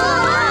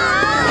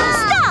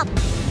 Stop!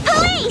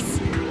 Police!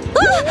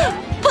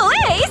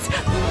 Police?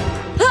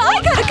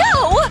 I gotta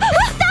go!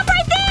 Stop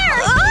right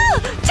there!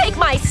 Take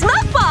my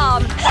smoke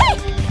bomb!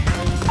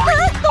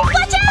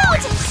 Watch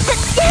out!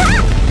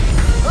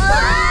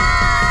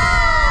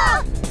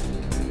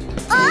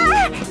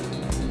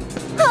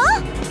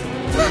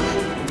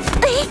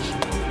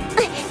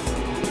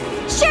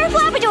 Sheriff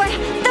Labrador,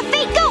 the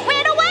fake goat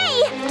ran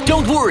away!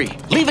 Don't worry,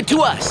 leave it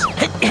to us.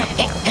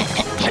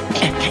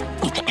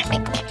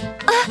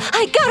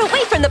 I got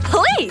away from the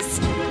police!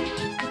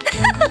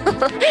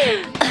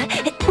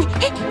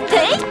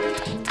 Hey!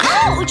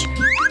 Ouch!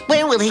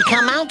 Where will he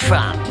come out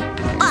from?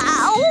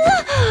 Ow!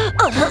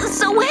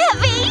 So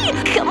heavy!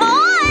 Come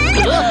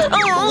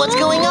on! What's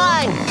going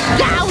on?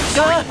 Ouch!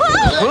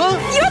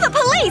 You're the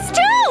police,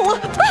 too!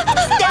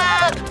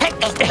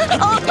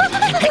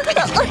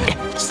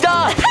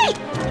 Stop! Hey!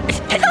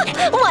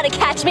 Want to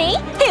catch me?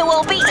 It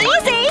won't be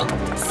easy!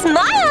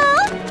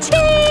 Smile!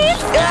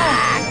 Cheese!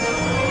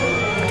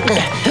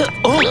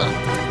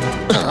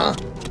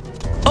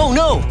 Oh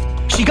no!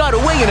 She got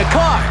away in a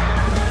car!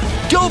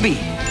 Dobie!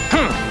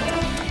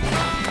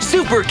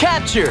 Super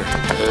capture!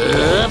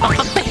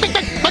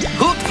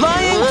 Hook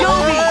flying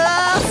Dobie!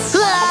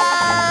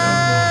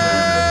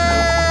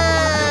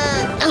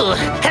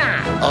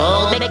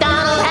 Old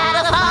MacDonald had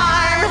a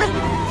farm.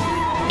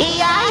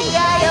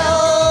 E-I-E-I-O.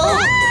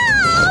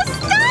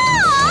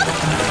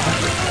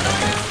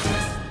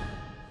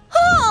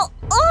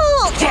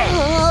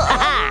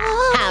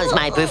 How's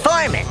my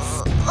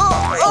performance?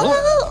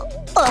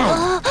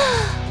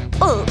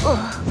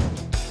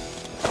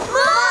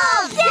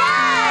 Mom!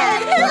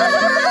 Dad!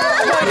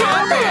 What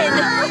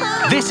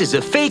happened? This is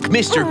a fake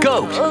Mr.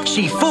 Goat.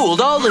 She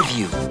fooled all of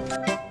you.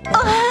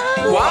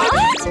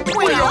 What?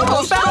 We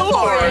almost fell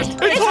for it!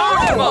 It's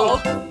horrible!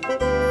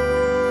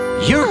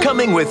 You're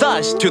coming with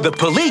us to the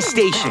police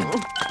station.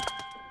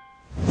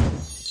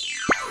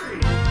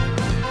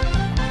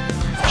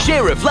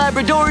 Sheriff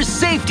Labrador's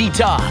Safety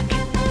Talk.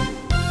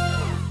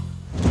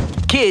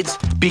 Kids,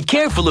 be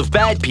careful of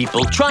bad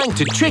people trying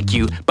to trick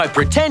you by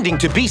pretending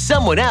to be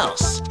someone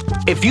else.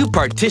 If you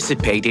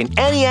participate in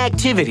any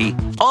activity,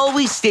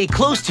 always stay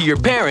close to your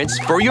parents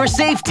for your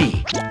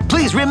safety.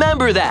 Please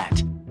remember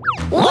that.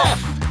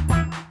 Woof!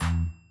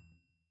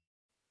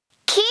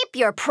 Keep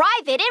your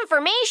private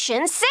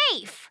information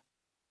safe.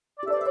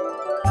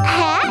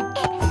 Huh?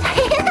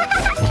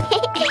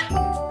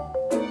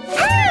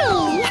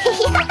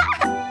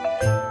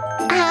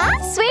 Huh?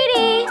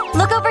 Sweetie,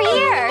 look over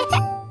here.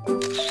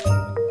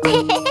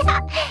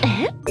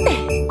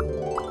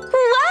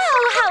 Wow,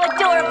 how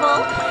adorable!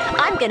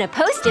 I'm gonna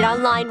post it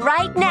online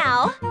right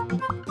now.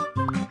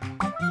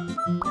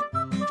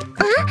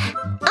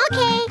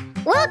 Okay,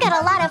 we'll get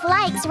a lot of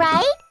likes,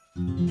 right?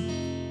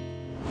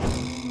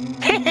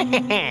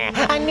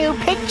 A new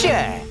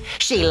picture.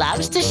 She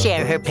loves to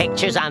share her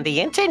pictures on the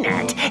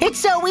internet. It's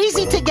so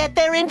easy to get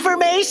their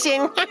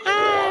information.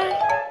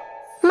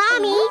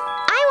 Mommy,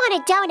 I want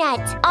a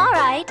donut. All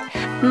right,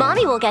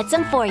 Mommy will get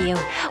some for you.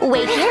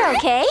 Wait here,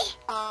 okay?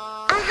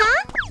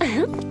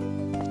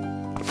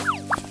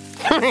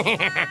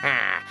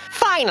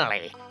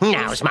 Finally,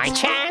 now's my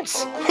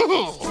chance.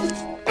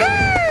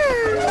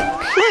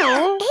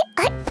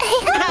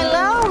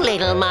 Hello,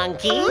 little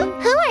monkey.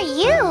 Who are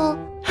you?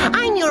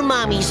 I'm your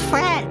mommy's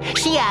friend.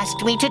 She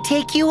asked me to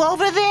take you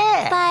over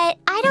there. But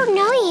I don't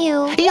know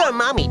you. Your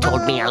mommy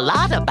told me a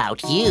lot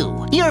about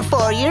you. You're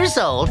 4 years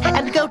old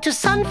and go to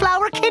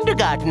Sunflower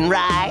Kindergarten,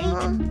 right?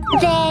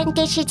 Then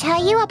did she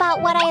tell you about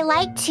what I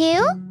like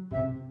too?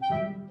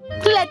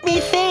 Let me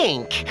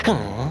think.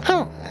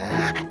 Found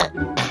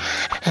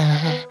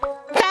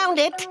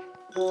it.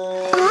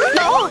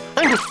 No,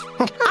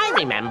 I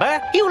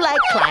remember. You like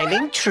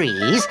climbing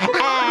trees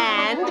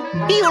and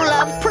you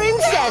love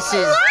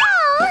princesses.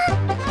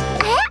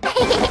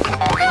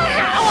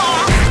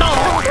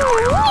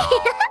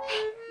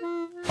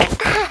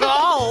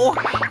 Oh,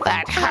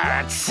 that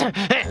hurts.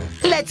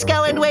 Let's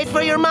go and wait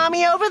for your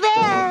mommy over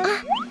there.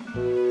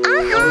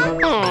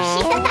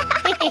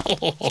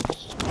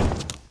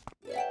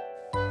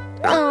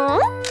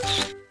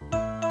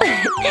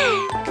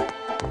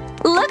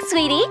 Look,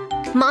 sweetie,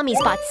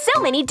 Mommy's bought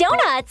so many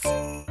donuts.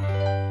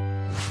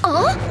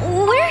 Oh,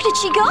 where did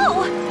she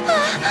go?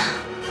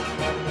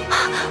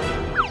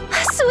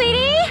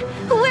 Sweetie,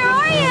 where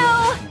are you?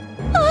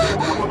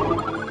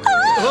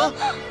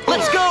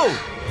 Let's go!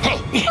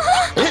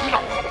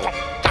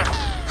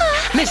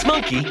 Miss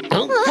Monkey,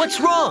 what's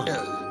wrong?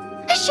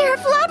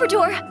 Sheriff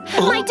Labrador,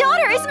 my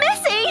daughter is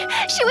missing.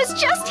 She was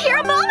just here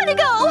a moment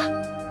ago.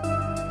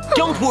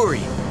 Don't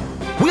worry.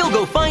 We'll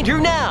go find her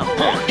now.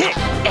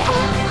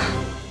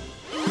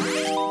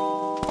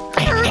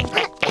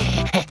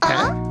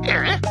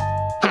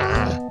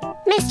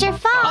 Mr.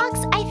 Fox,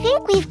 I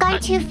think we've gone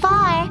too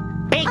far.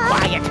 Be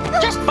quiet.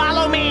 Just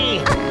follow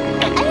me.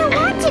 I don't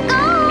want to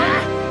go.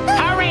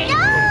 Hurry.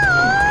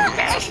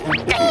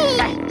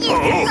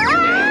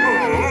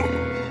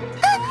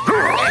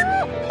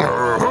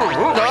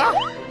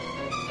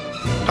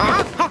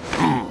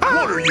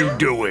 What are you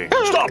doing?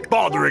 Stop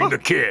bothering the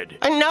kid.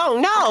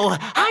 No.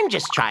 I'm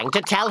just trying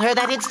to tell her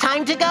that it's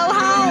time to go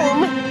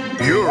home.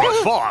 You're a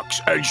fox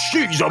and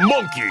she's a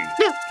monkey.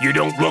 You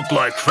don't look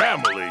like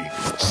family.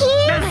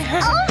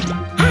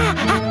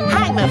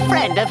 I'm a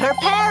friend of her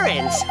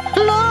parents.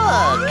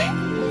 Look.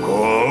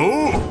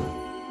 Oh?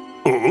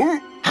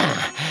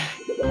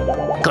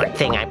 Good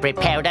thing I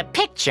prepared a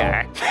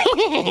picture.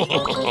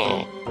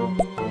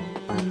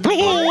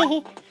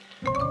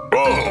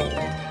 Oh,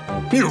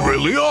 you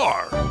really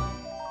are.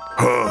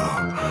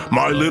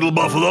 My little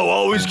buffalo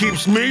always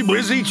keeps me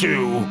busy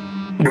too.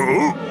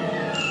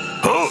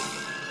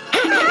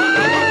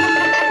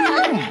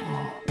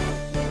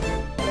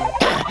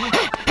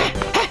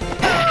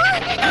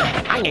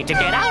 I need to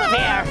get out of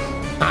here.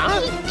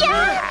 Huh?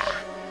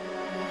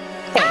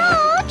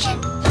 Ouch!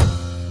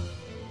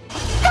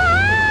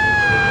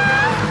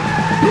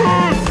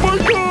 My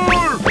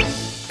car!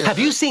 Have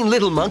you seen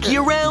Little Monkey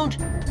around?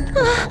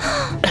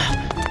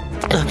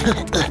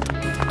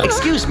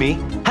 Excuse me,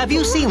 have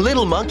you seen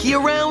Little Monkey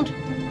around?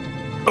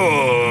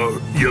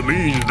 You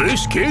mean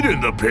this kid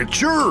in the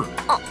picture?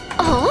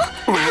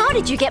 How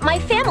did you get my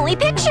family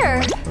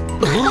picture?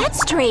 That's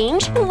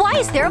strange. Why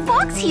is there a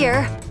fox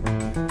here?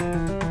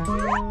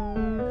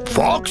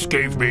 Fox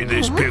gave me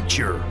this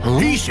picture.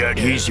 He said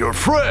he's your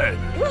friend.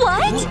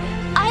 What?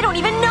 I don't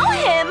even know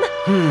him.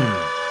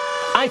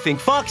 I think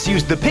Fox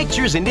used the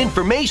pictures and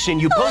information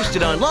you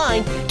posted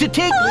online to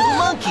take Little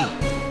Monkey.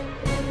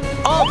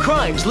 All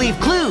crimes leave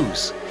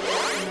clues.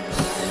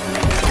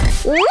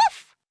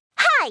 Woof!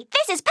 Hi,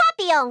 this is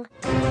Papillon.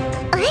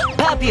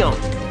 Papillon,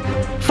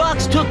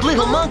 Fox took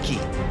Little Monkey.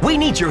 We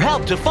need your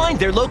help to find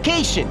their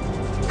location.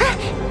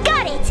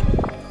 Got it!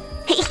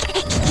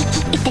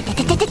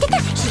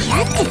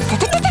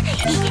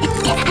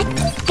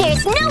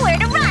 There's nowhere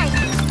to run!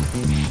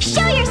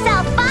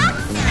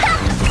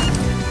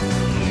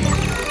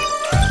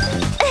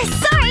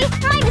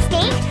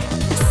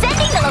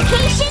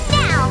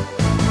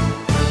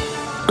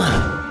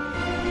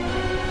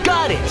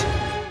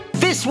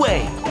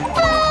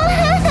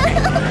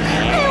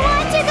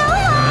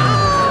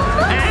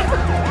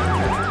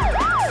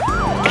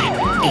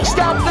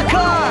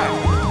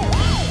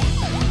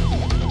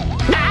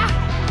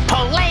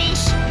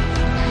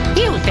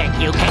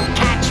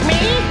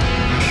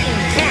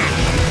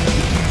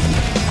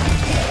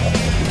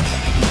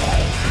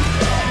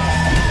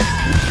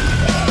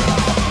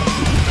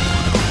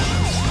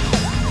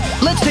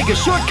 take a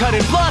shortcut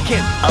and block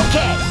him.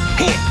 Okay.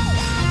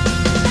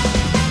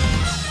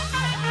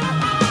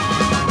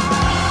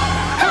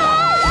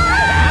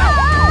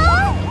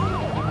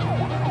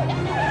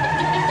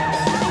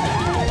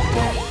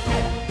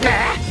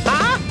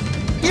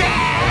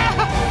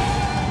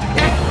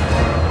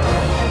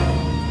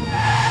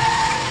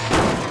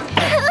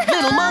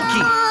 Little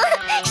monkey.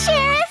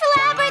 Sheriff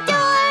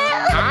Labrador!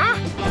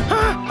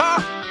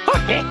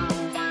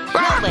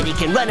 Nobody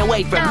can run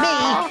away from me.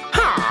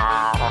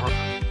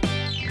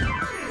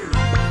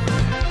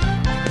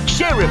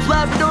 Sheriff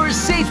Labrador's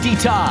Safety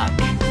Talk.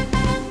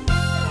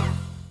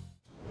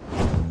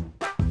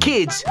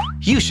 Kids,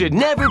 you should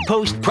never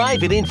post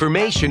private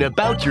information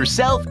about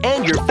yourself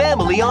and your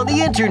family on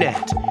the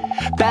internet.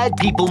 Bad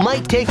people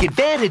might take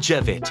advantage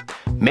of it.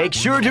 Make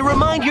sure to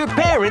remind your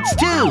parents,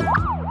 too.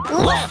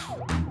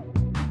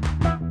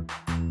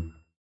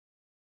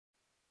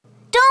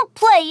 Don't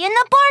play in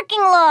the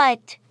parking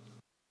lot!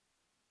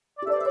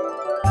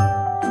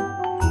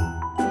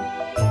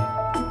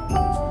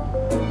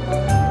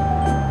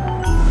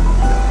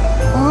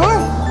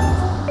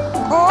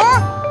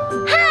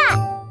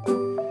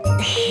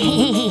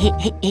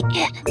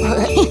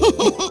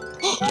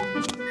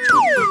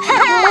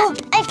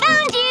 I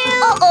found you!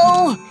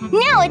 Uh-oh!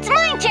 Now it's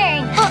my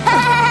turn!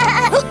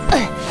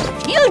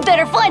 You'd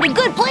better find a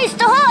good place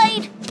to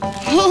hide!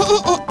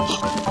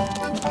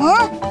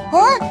 Huh?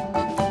 Huh?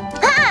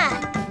 Ha!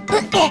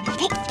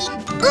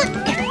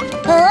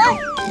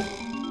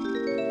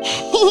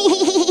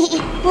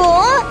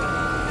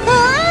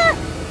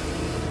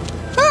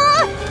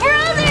 Huh?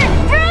 Brother!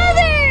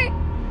 Brother!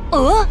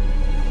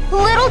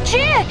 Little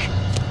chick!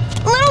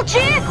 Little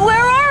chick,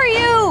 where are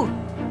you?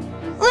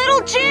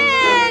 Little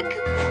chick!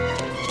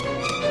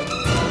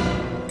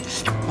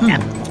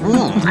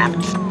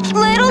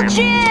 Little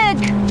chick!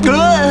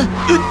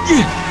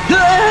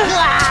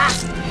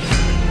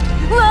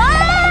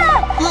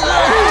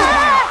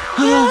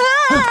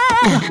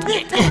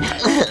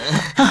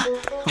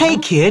 Hey,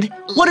 kid,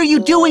 what are you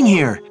doing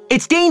here?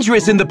 It's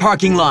dangerous in the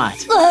parking lot.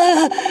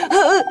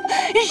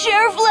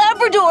 Sheriff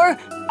Labrador!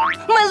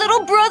 My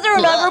little brother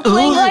and I were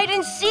playing hide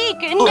and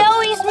seek, and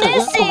now he's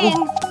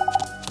missing!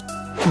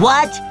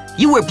 What?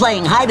 You were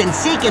playing hide and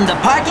seek in the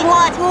parking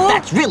lot?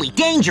 That's really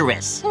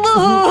dangerous.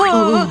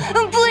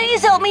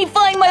 Please help me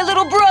find my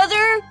little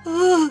brother!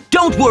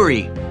 Don't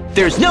worry.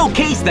 There's no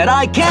case that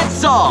I can't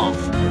solve.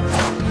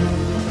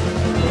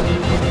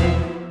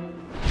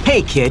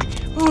 Hey, kid,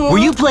 were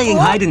you playing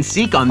hide and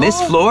seek on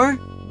this floor?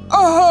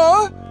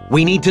 Uh-huh.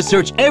 We need to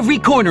search every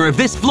corner of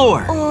this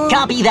floor.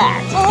 Copy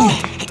that.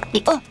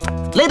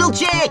 Little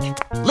chick!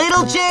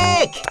 Little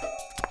chick!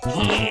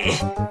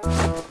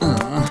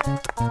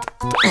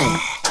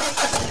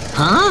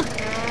 Huh?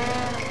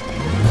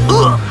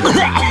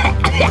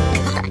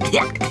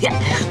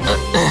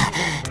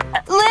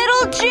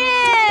 Little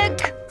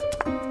chick!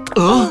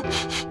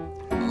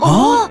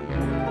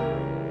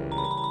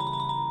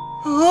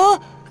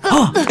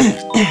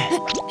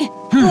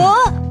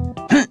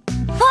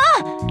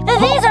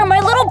 These are my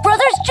little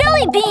brother's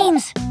jelly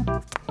beans!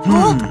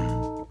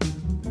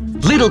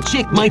 Little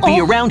chick might be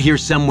around here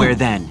somewhere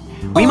then.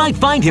 We might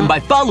find him by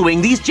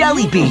following these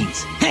jelly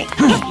beans.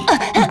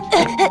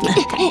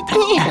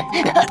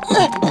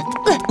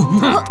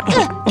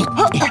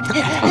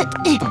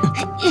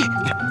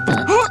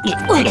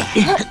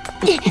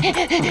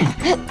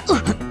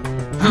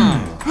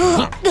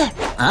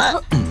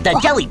 The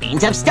jelly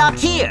beans have stopped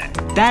here.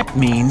 That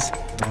means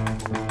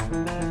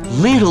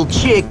Little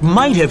Chick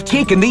might have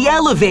taken the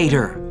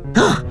elevator.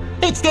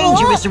 It's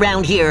dangerous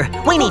around here.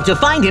 We need to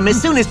find him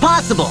as soon as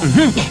possible.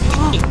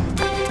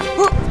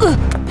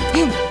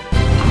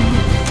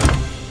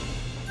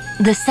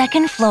 The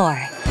second floor.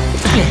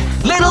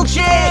 Little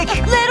chick!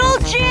 Little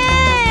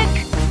chick!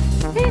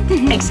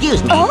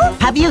 Excuse me,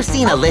 have you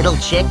seen a little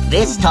chick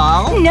this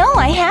tall? No,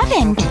 I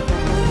haven't.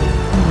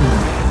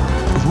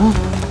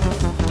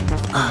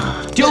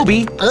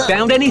 Dobie,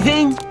 found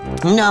anything?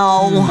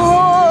 No.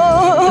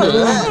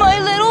 My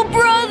little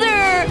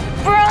brother!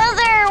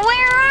 Brother,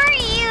 where are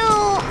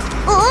you?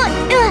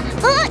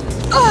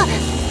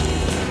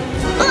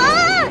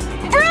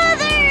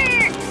 Brother!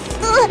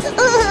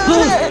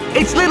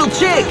 It's Little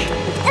Chick!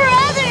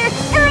 Brother!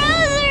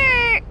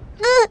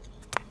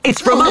 It's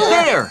from up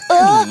there!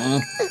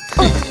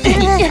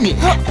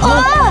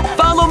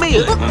 Follow me!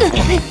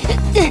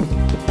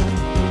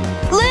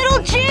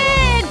 Little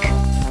chick!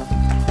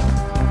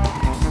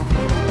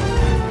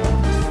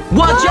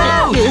 Watch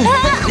out!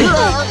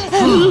 Help!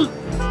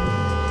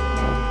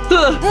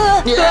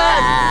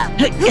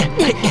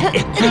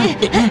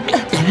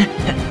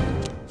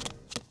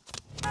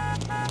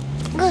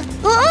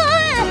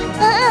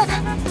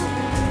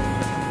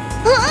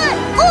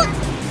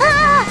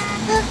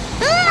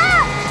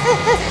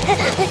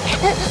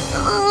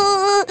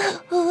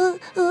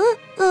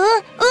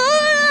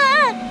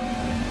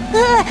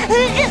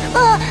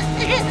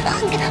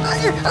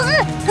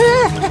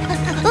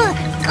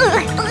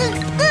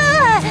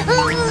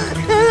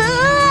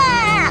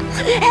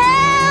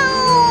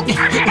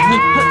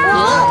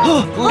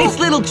 It's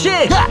Little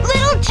Chick!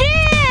 Little chick!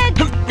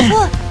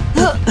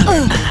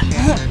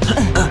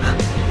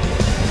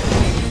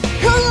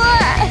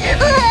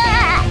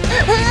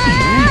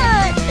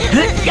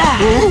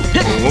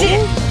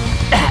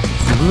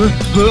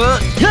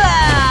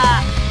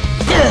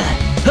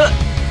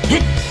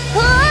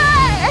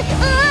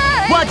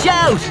 Watch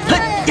out!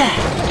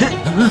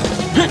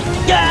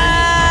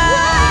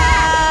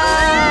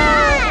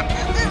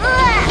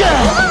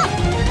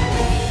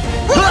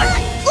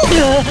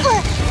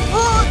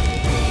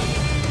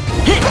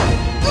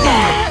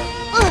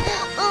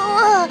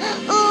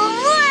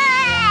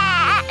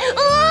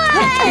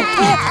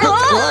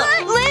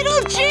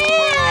 Little chick!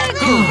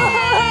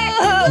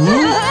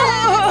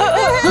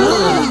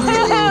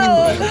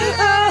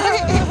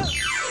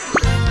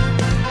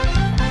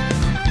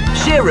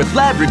 Sheriff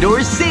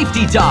Labrador's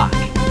safety talk.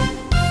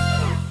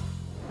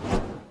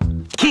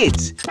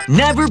 Kids,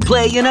 never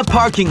play in a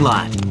parking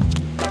lot.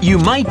 You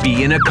might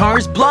be in a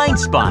car's blind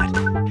spot,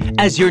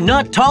 as you're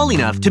not tall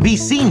enough to be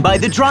seen by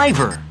the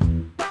driver.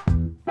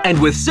 And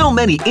with so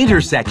many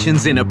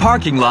intersections in a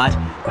parking lot,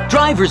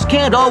 drivers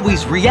can't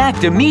always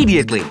react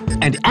immediately,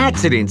 and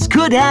accidents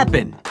could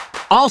happen.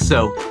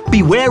 Also,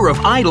 beware of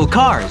idle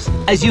cars,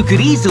 as you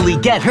could easily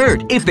get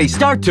hurt if they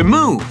start to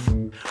move.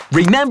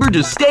 Remember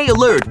to stay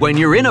alert when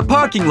you're in a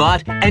parking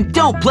lot and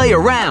don't play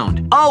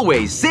around.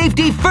 Always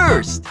safety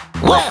first.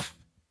 Woof!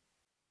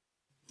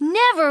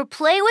 Never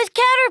play with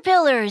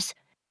caterpillars.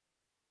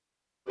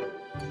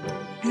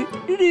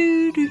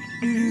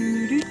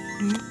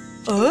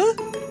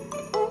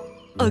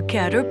 A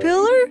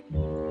caterpillar?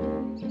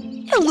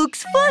 It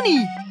looks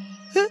funny.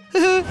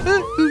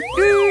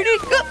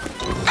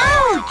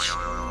 Ouch!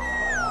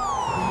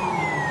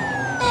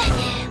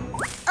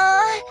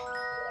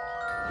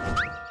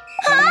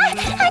 A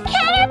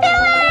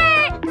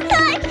caterpillar!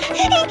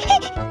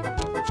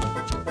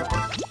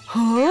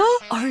 Huh?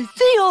 Are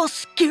they all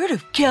scared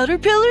of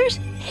caterpillars?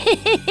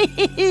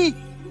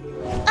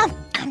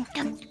 Ouch!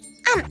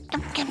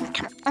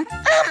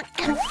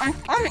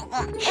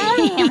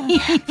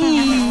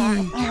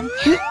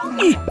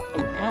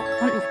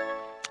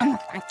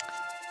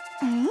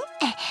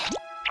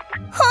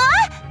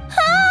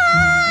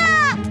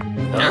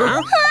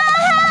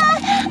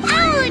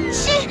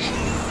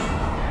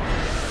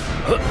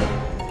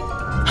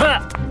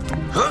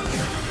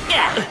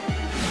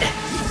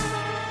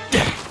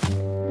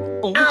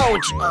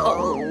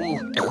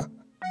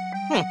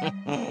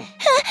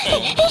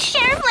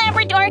 Sheriff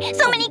Labrador,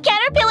 so many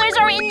caterpillars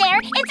are in there.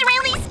 It's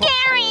really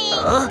scary.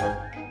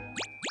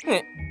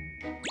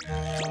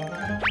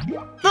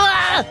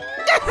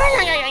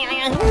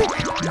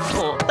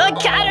 A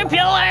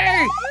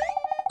caterpillar!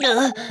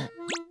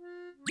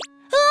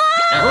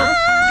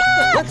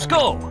 Let's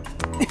go.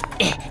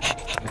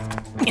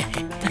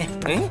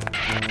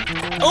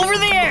 Over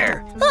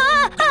there!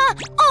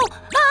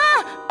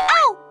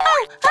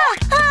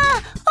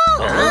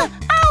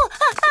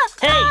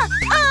 Hey!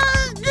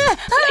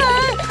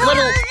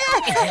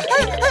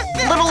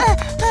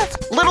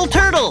 Little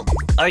turtle,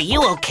 are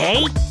you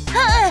okay?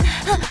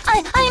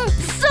 I'm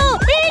so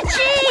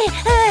itchy.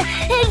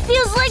 It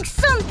feels like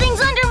something's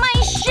under my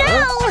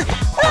shell.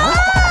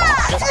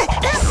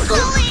 So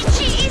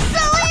itchy,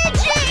 so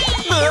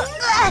itchy.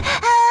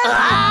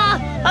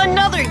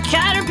 Another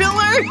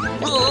caterpillar?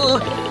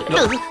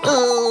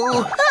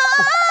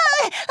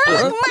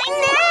 My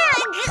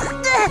neck.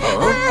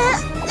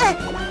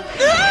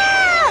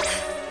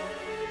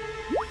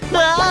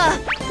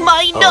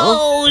 My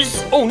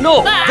nose! Oh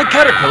no! The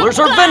caterpillars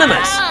are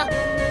venomous!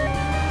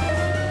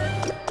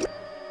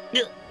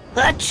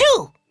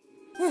 Achoo!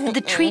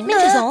 The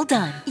treatment is all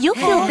done. You'll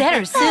feel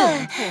better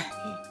soon.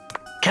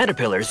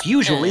 Caterpillars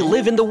usually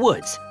live in the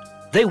woods.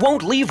 They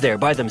won't leave there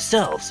by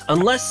themselves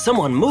unless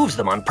someone moves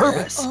them on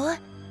purpose.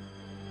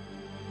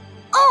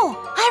 Oh,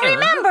 I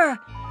remember!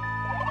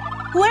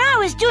 When I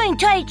was doing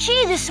Tai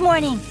Chi this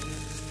morning,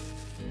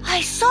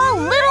 I saw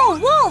Little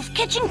Wolf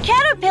catching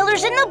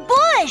caterpillars in the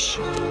bush.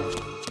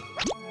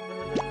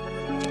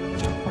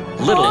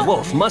 Little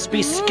Wolf must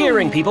be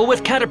scaring people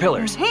with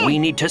caterpillars. We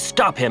need to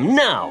stop him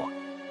now.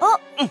 Oh.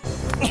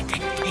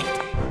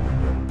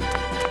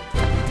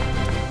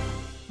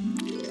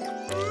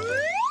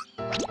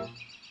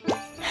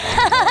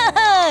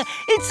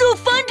 It's so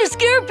fun to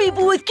scare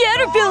people with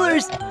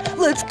caterpillars.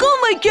 Let's go,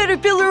 my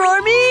caterpillar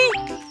army.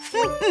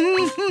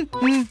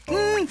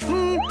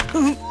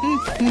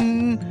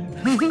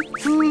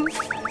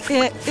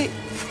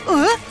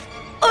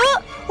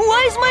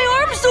 Why is my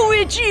arm so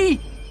itchy?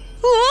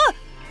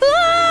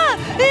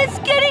 It's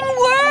getting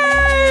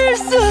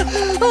worse!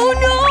 Oh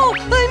no!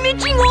 I'm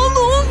itching all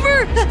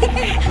over!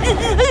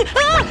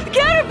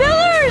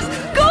 Caterpillars!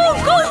 Go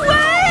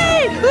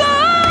away!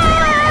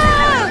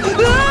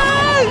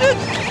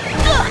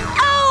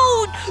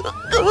 Ouch!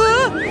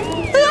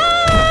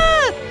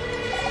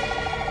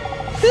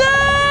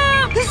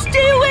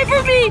 Stay away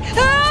from me!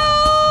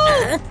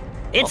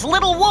 It's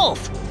Little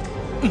Wolf!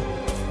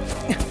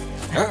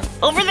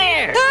 Over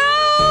there!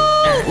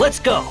 Let's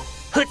go.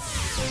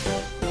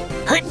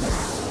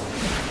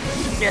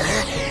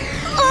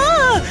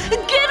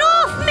 Get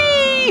off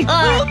me!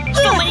 me!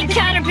 So many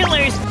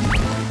caterpillars!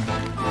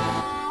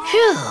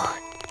 Phew.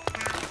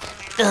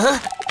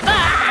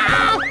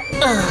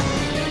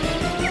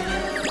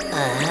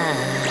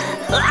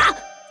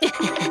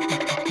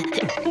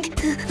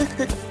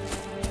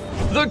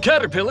 The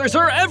caterpillars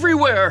are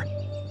everywhere!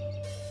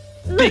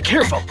 Be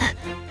careful!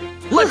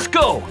 Let's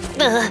go!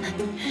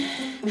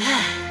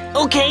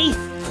 Okay.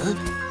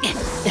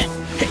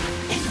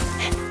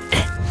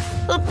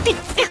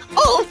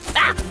 Help!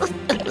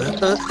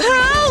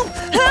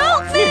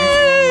 Help me!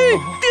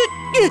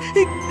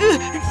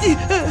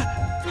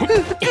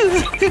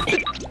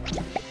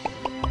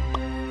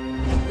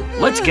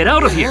 Let's get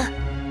out of here!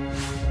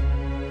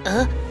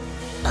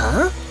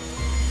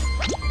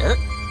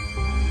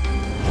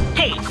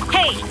 Hey,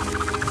 hey!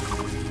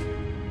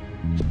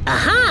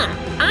 Aha!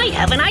 I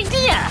have an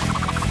idea!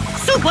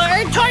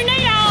 Super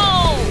tornado!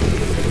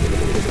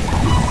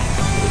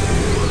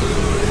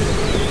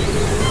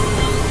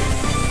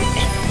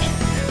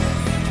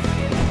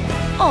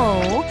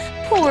 Oh,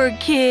 poor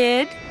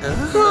kid.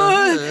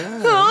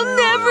 I'll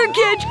never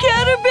catch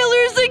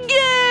caterpillars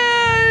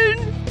again!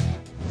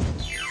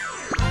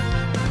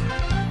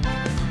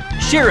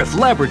 Sheriff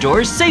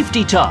Labrador's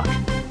Safety Talk.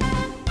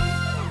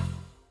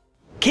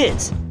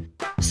 Kids,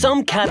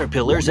 some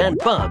caterpillars and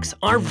bugs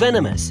are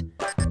venomous.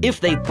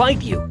 If they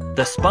bite you,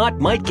 the spot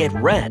might get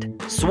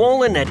red,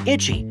 swollen and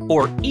itchy,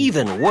 or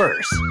even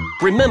worse.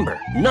 Remember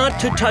not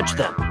to touch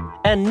them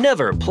and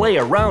never play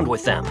around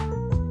with them.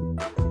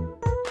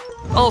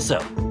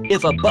 Also,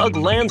 if a bug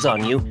lands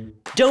on you,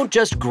 don't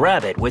just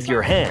grab it with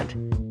your hand.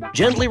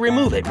 Gently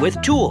remove it with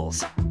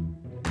tools.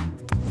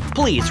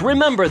 Please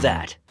remember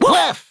that.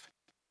 Woof!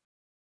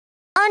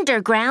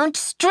 Underground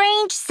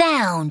strange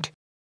sound.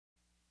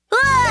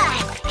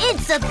 Ah!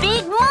 It's a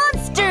big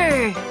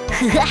monster!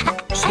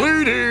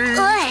 Sweetie!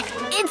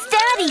 It's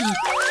Daddy!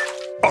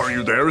 Are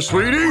you there,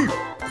 sweetie?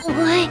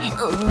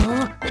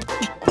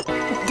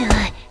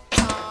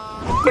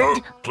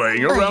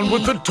 Playing around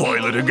with the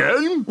toilet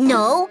again?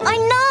 No,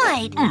 I'm not!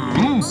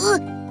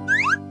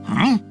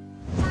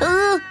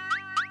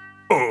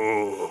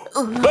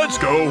 Let's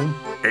go.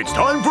 It's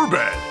time for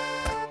bed.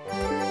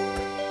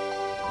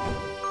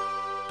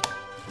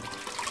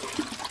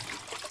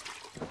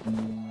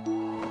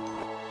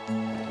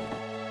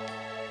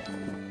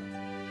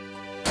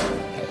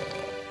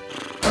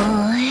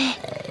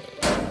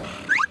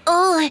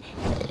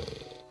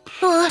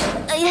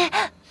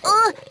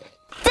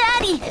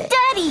 Daddy!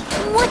 Daddy!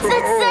 What's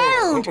that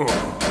sound?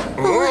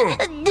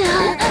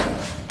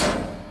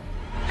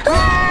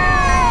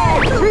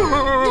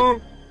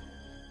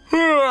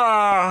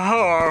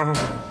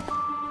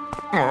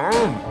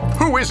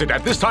 Who is it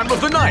at this time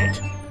of the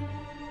night?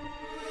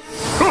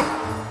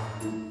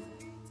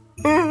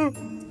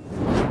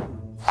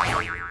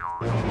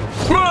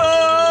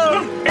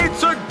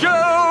 It's a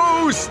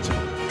ghost!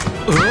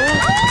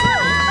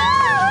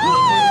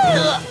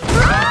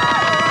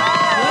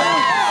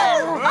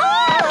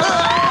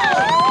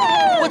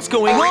 What's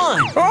going on?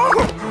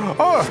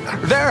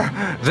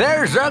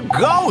 There's a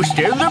ghost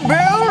in the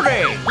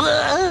building!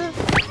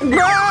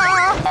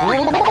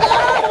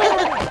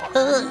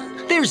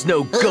 There's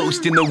no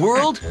ghost in the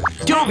world.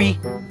 Dobie!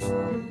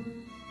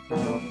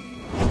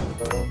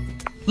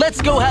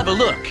 Let's go have a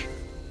look.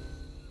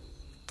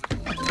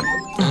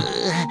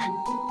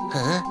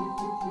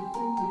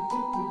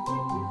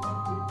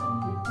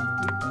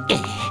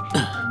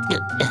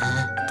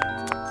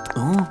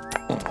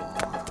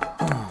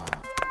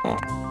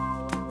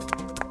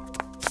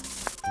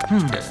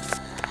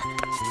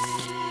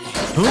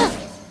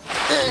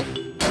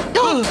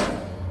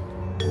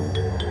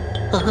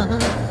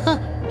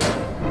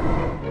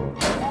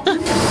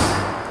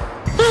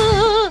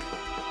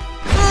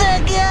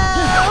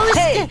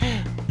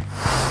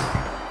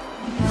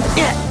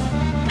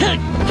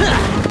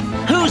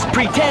 Who's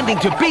pretending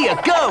to be a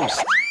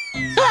ghost?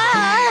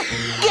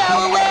 Go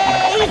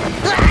away!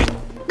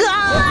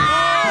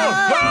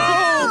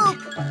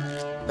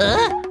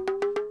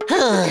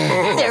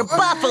 They're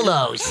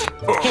buffaloes.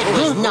 It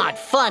was not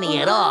funny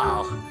at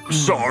all.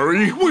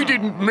 Sorry, we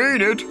didn't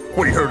mean it.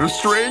 We heard a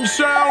strange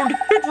sound.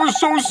 It was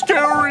so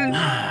scary.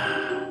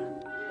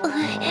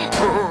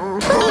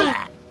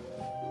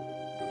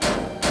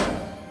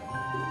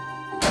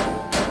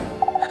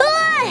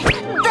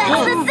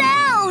 That's the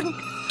sound!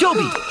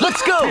 Dobie,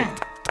 let's go!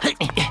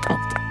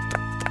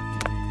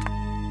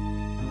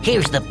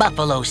 Here's the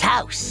buffalo's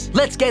house.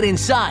 Let's get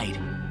inside.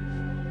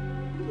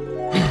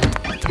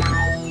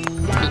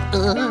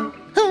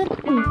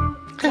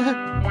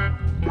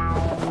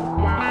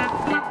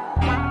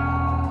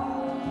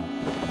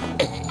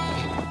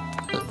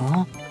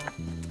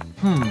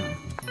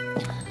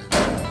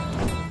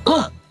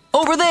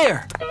 Over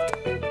there!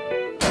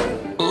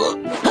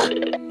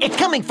 It's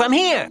coming from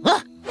here.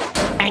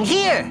 And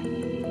here.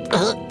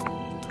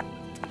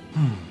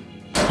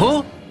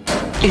 Huh?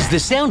 Is the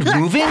sound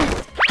moving?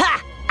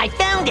 Ha! I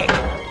found it.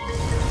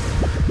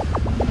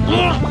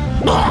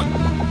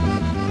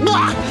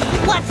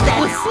 What's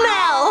that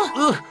smell?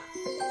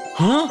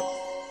 Huh?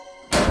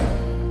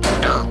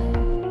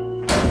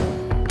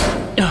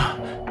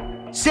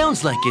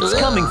 smells like it's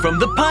coming from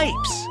the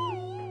pipes.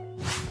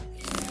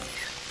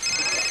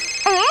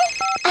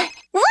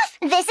 Woof!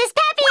 This is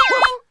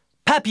Papillon!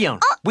 Papillon,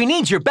 we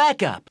need your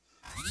backup.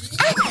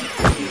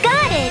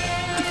 Got it!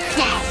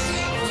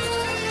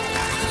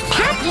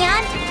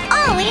 Papillon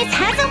always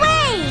has a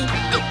way!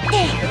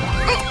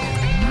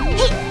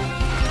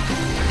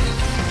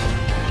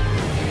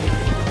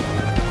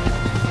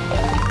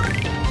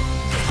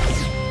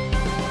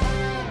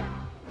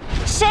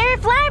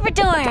 Sheriff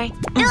Labrador!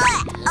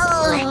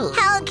 Oh,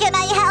 how can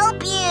I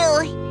help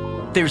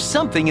you? There's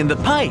something in the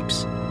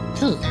pipes.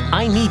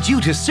 I need you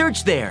to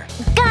search there.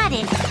 Got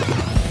it!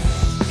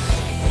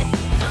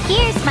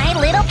 Here's my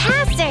little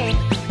pastor.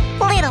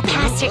 Little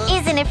pastor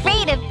isn't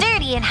afraid of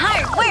dirty and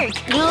hard work.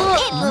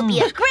 It will be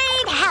a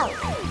great help.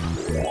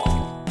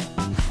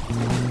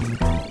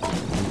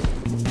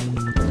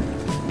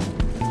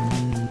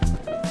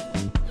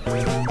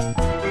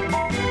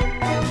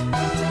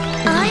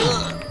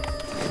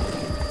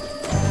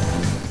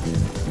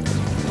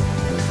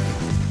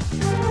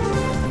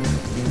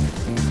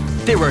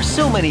 There are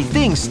so many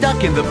things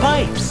stuck in the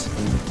pipes.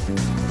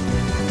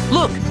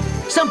 Look,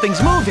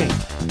 something's moving.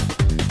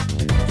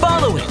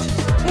 Follow it.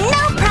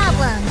 No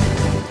problem.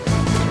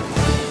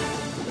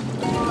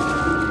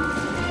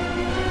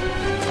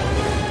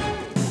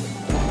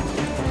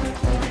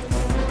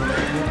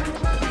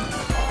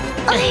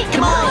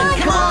 Come on,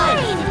 come on.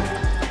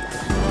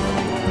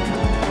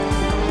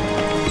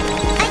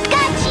 I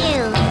got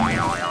you.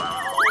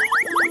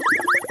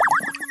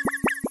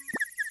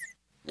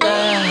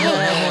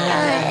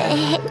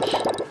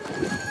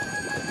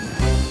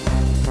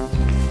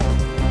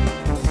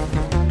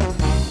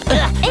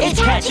 It's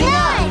catching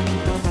on.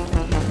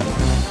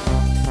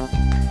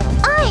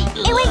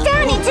 It went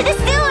down into the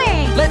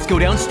sewer. Let's go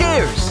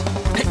downstairs.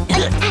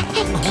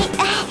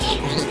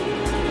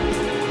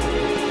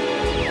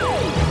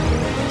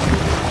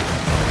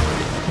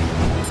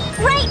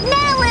 Right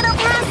now, little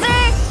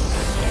passer.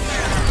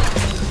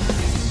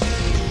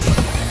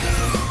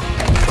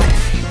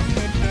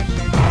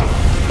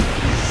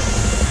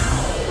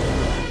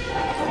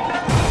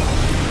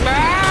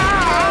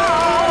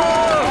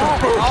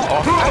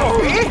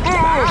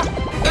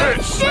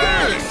 It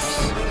stinks!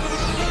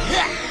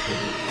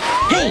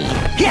 Hey,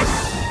 yes.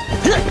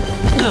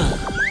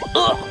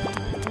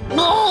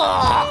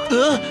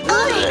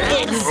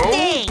 It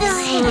stinks!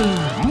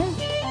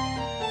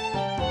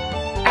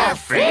 A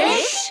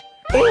fish?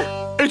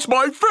 Oh, it's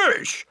my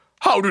fish!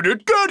 How did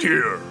it get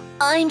here?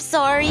 I'm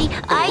sorry.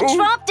 I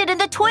dropped it in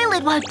the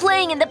toilet while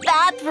playing in the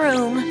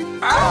bathroom.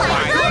 Oh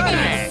my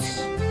goodness!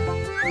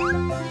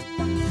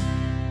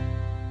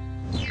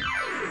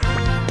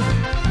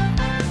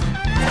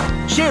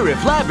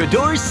 Sheriff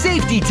Labrador's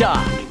Safety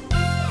Talk.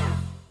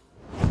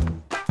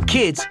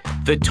 Kids,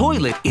 the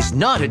toilet is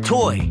not a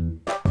toy.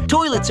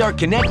 Toilets are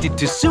connected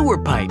to sewer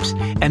pipes,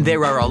 and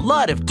there are a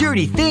lot of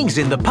dirty things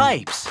in the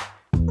pipes.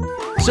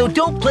 So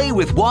don't play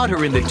with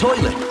water in the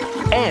toilet,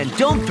 and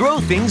don't throw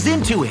things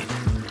into it.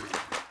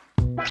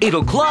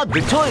 It'll clog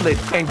the toilet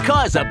and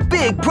cause a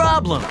big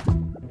problem.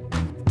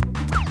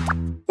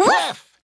 Woof!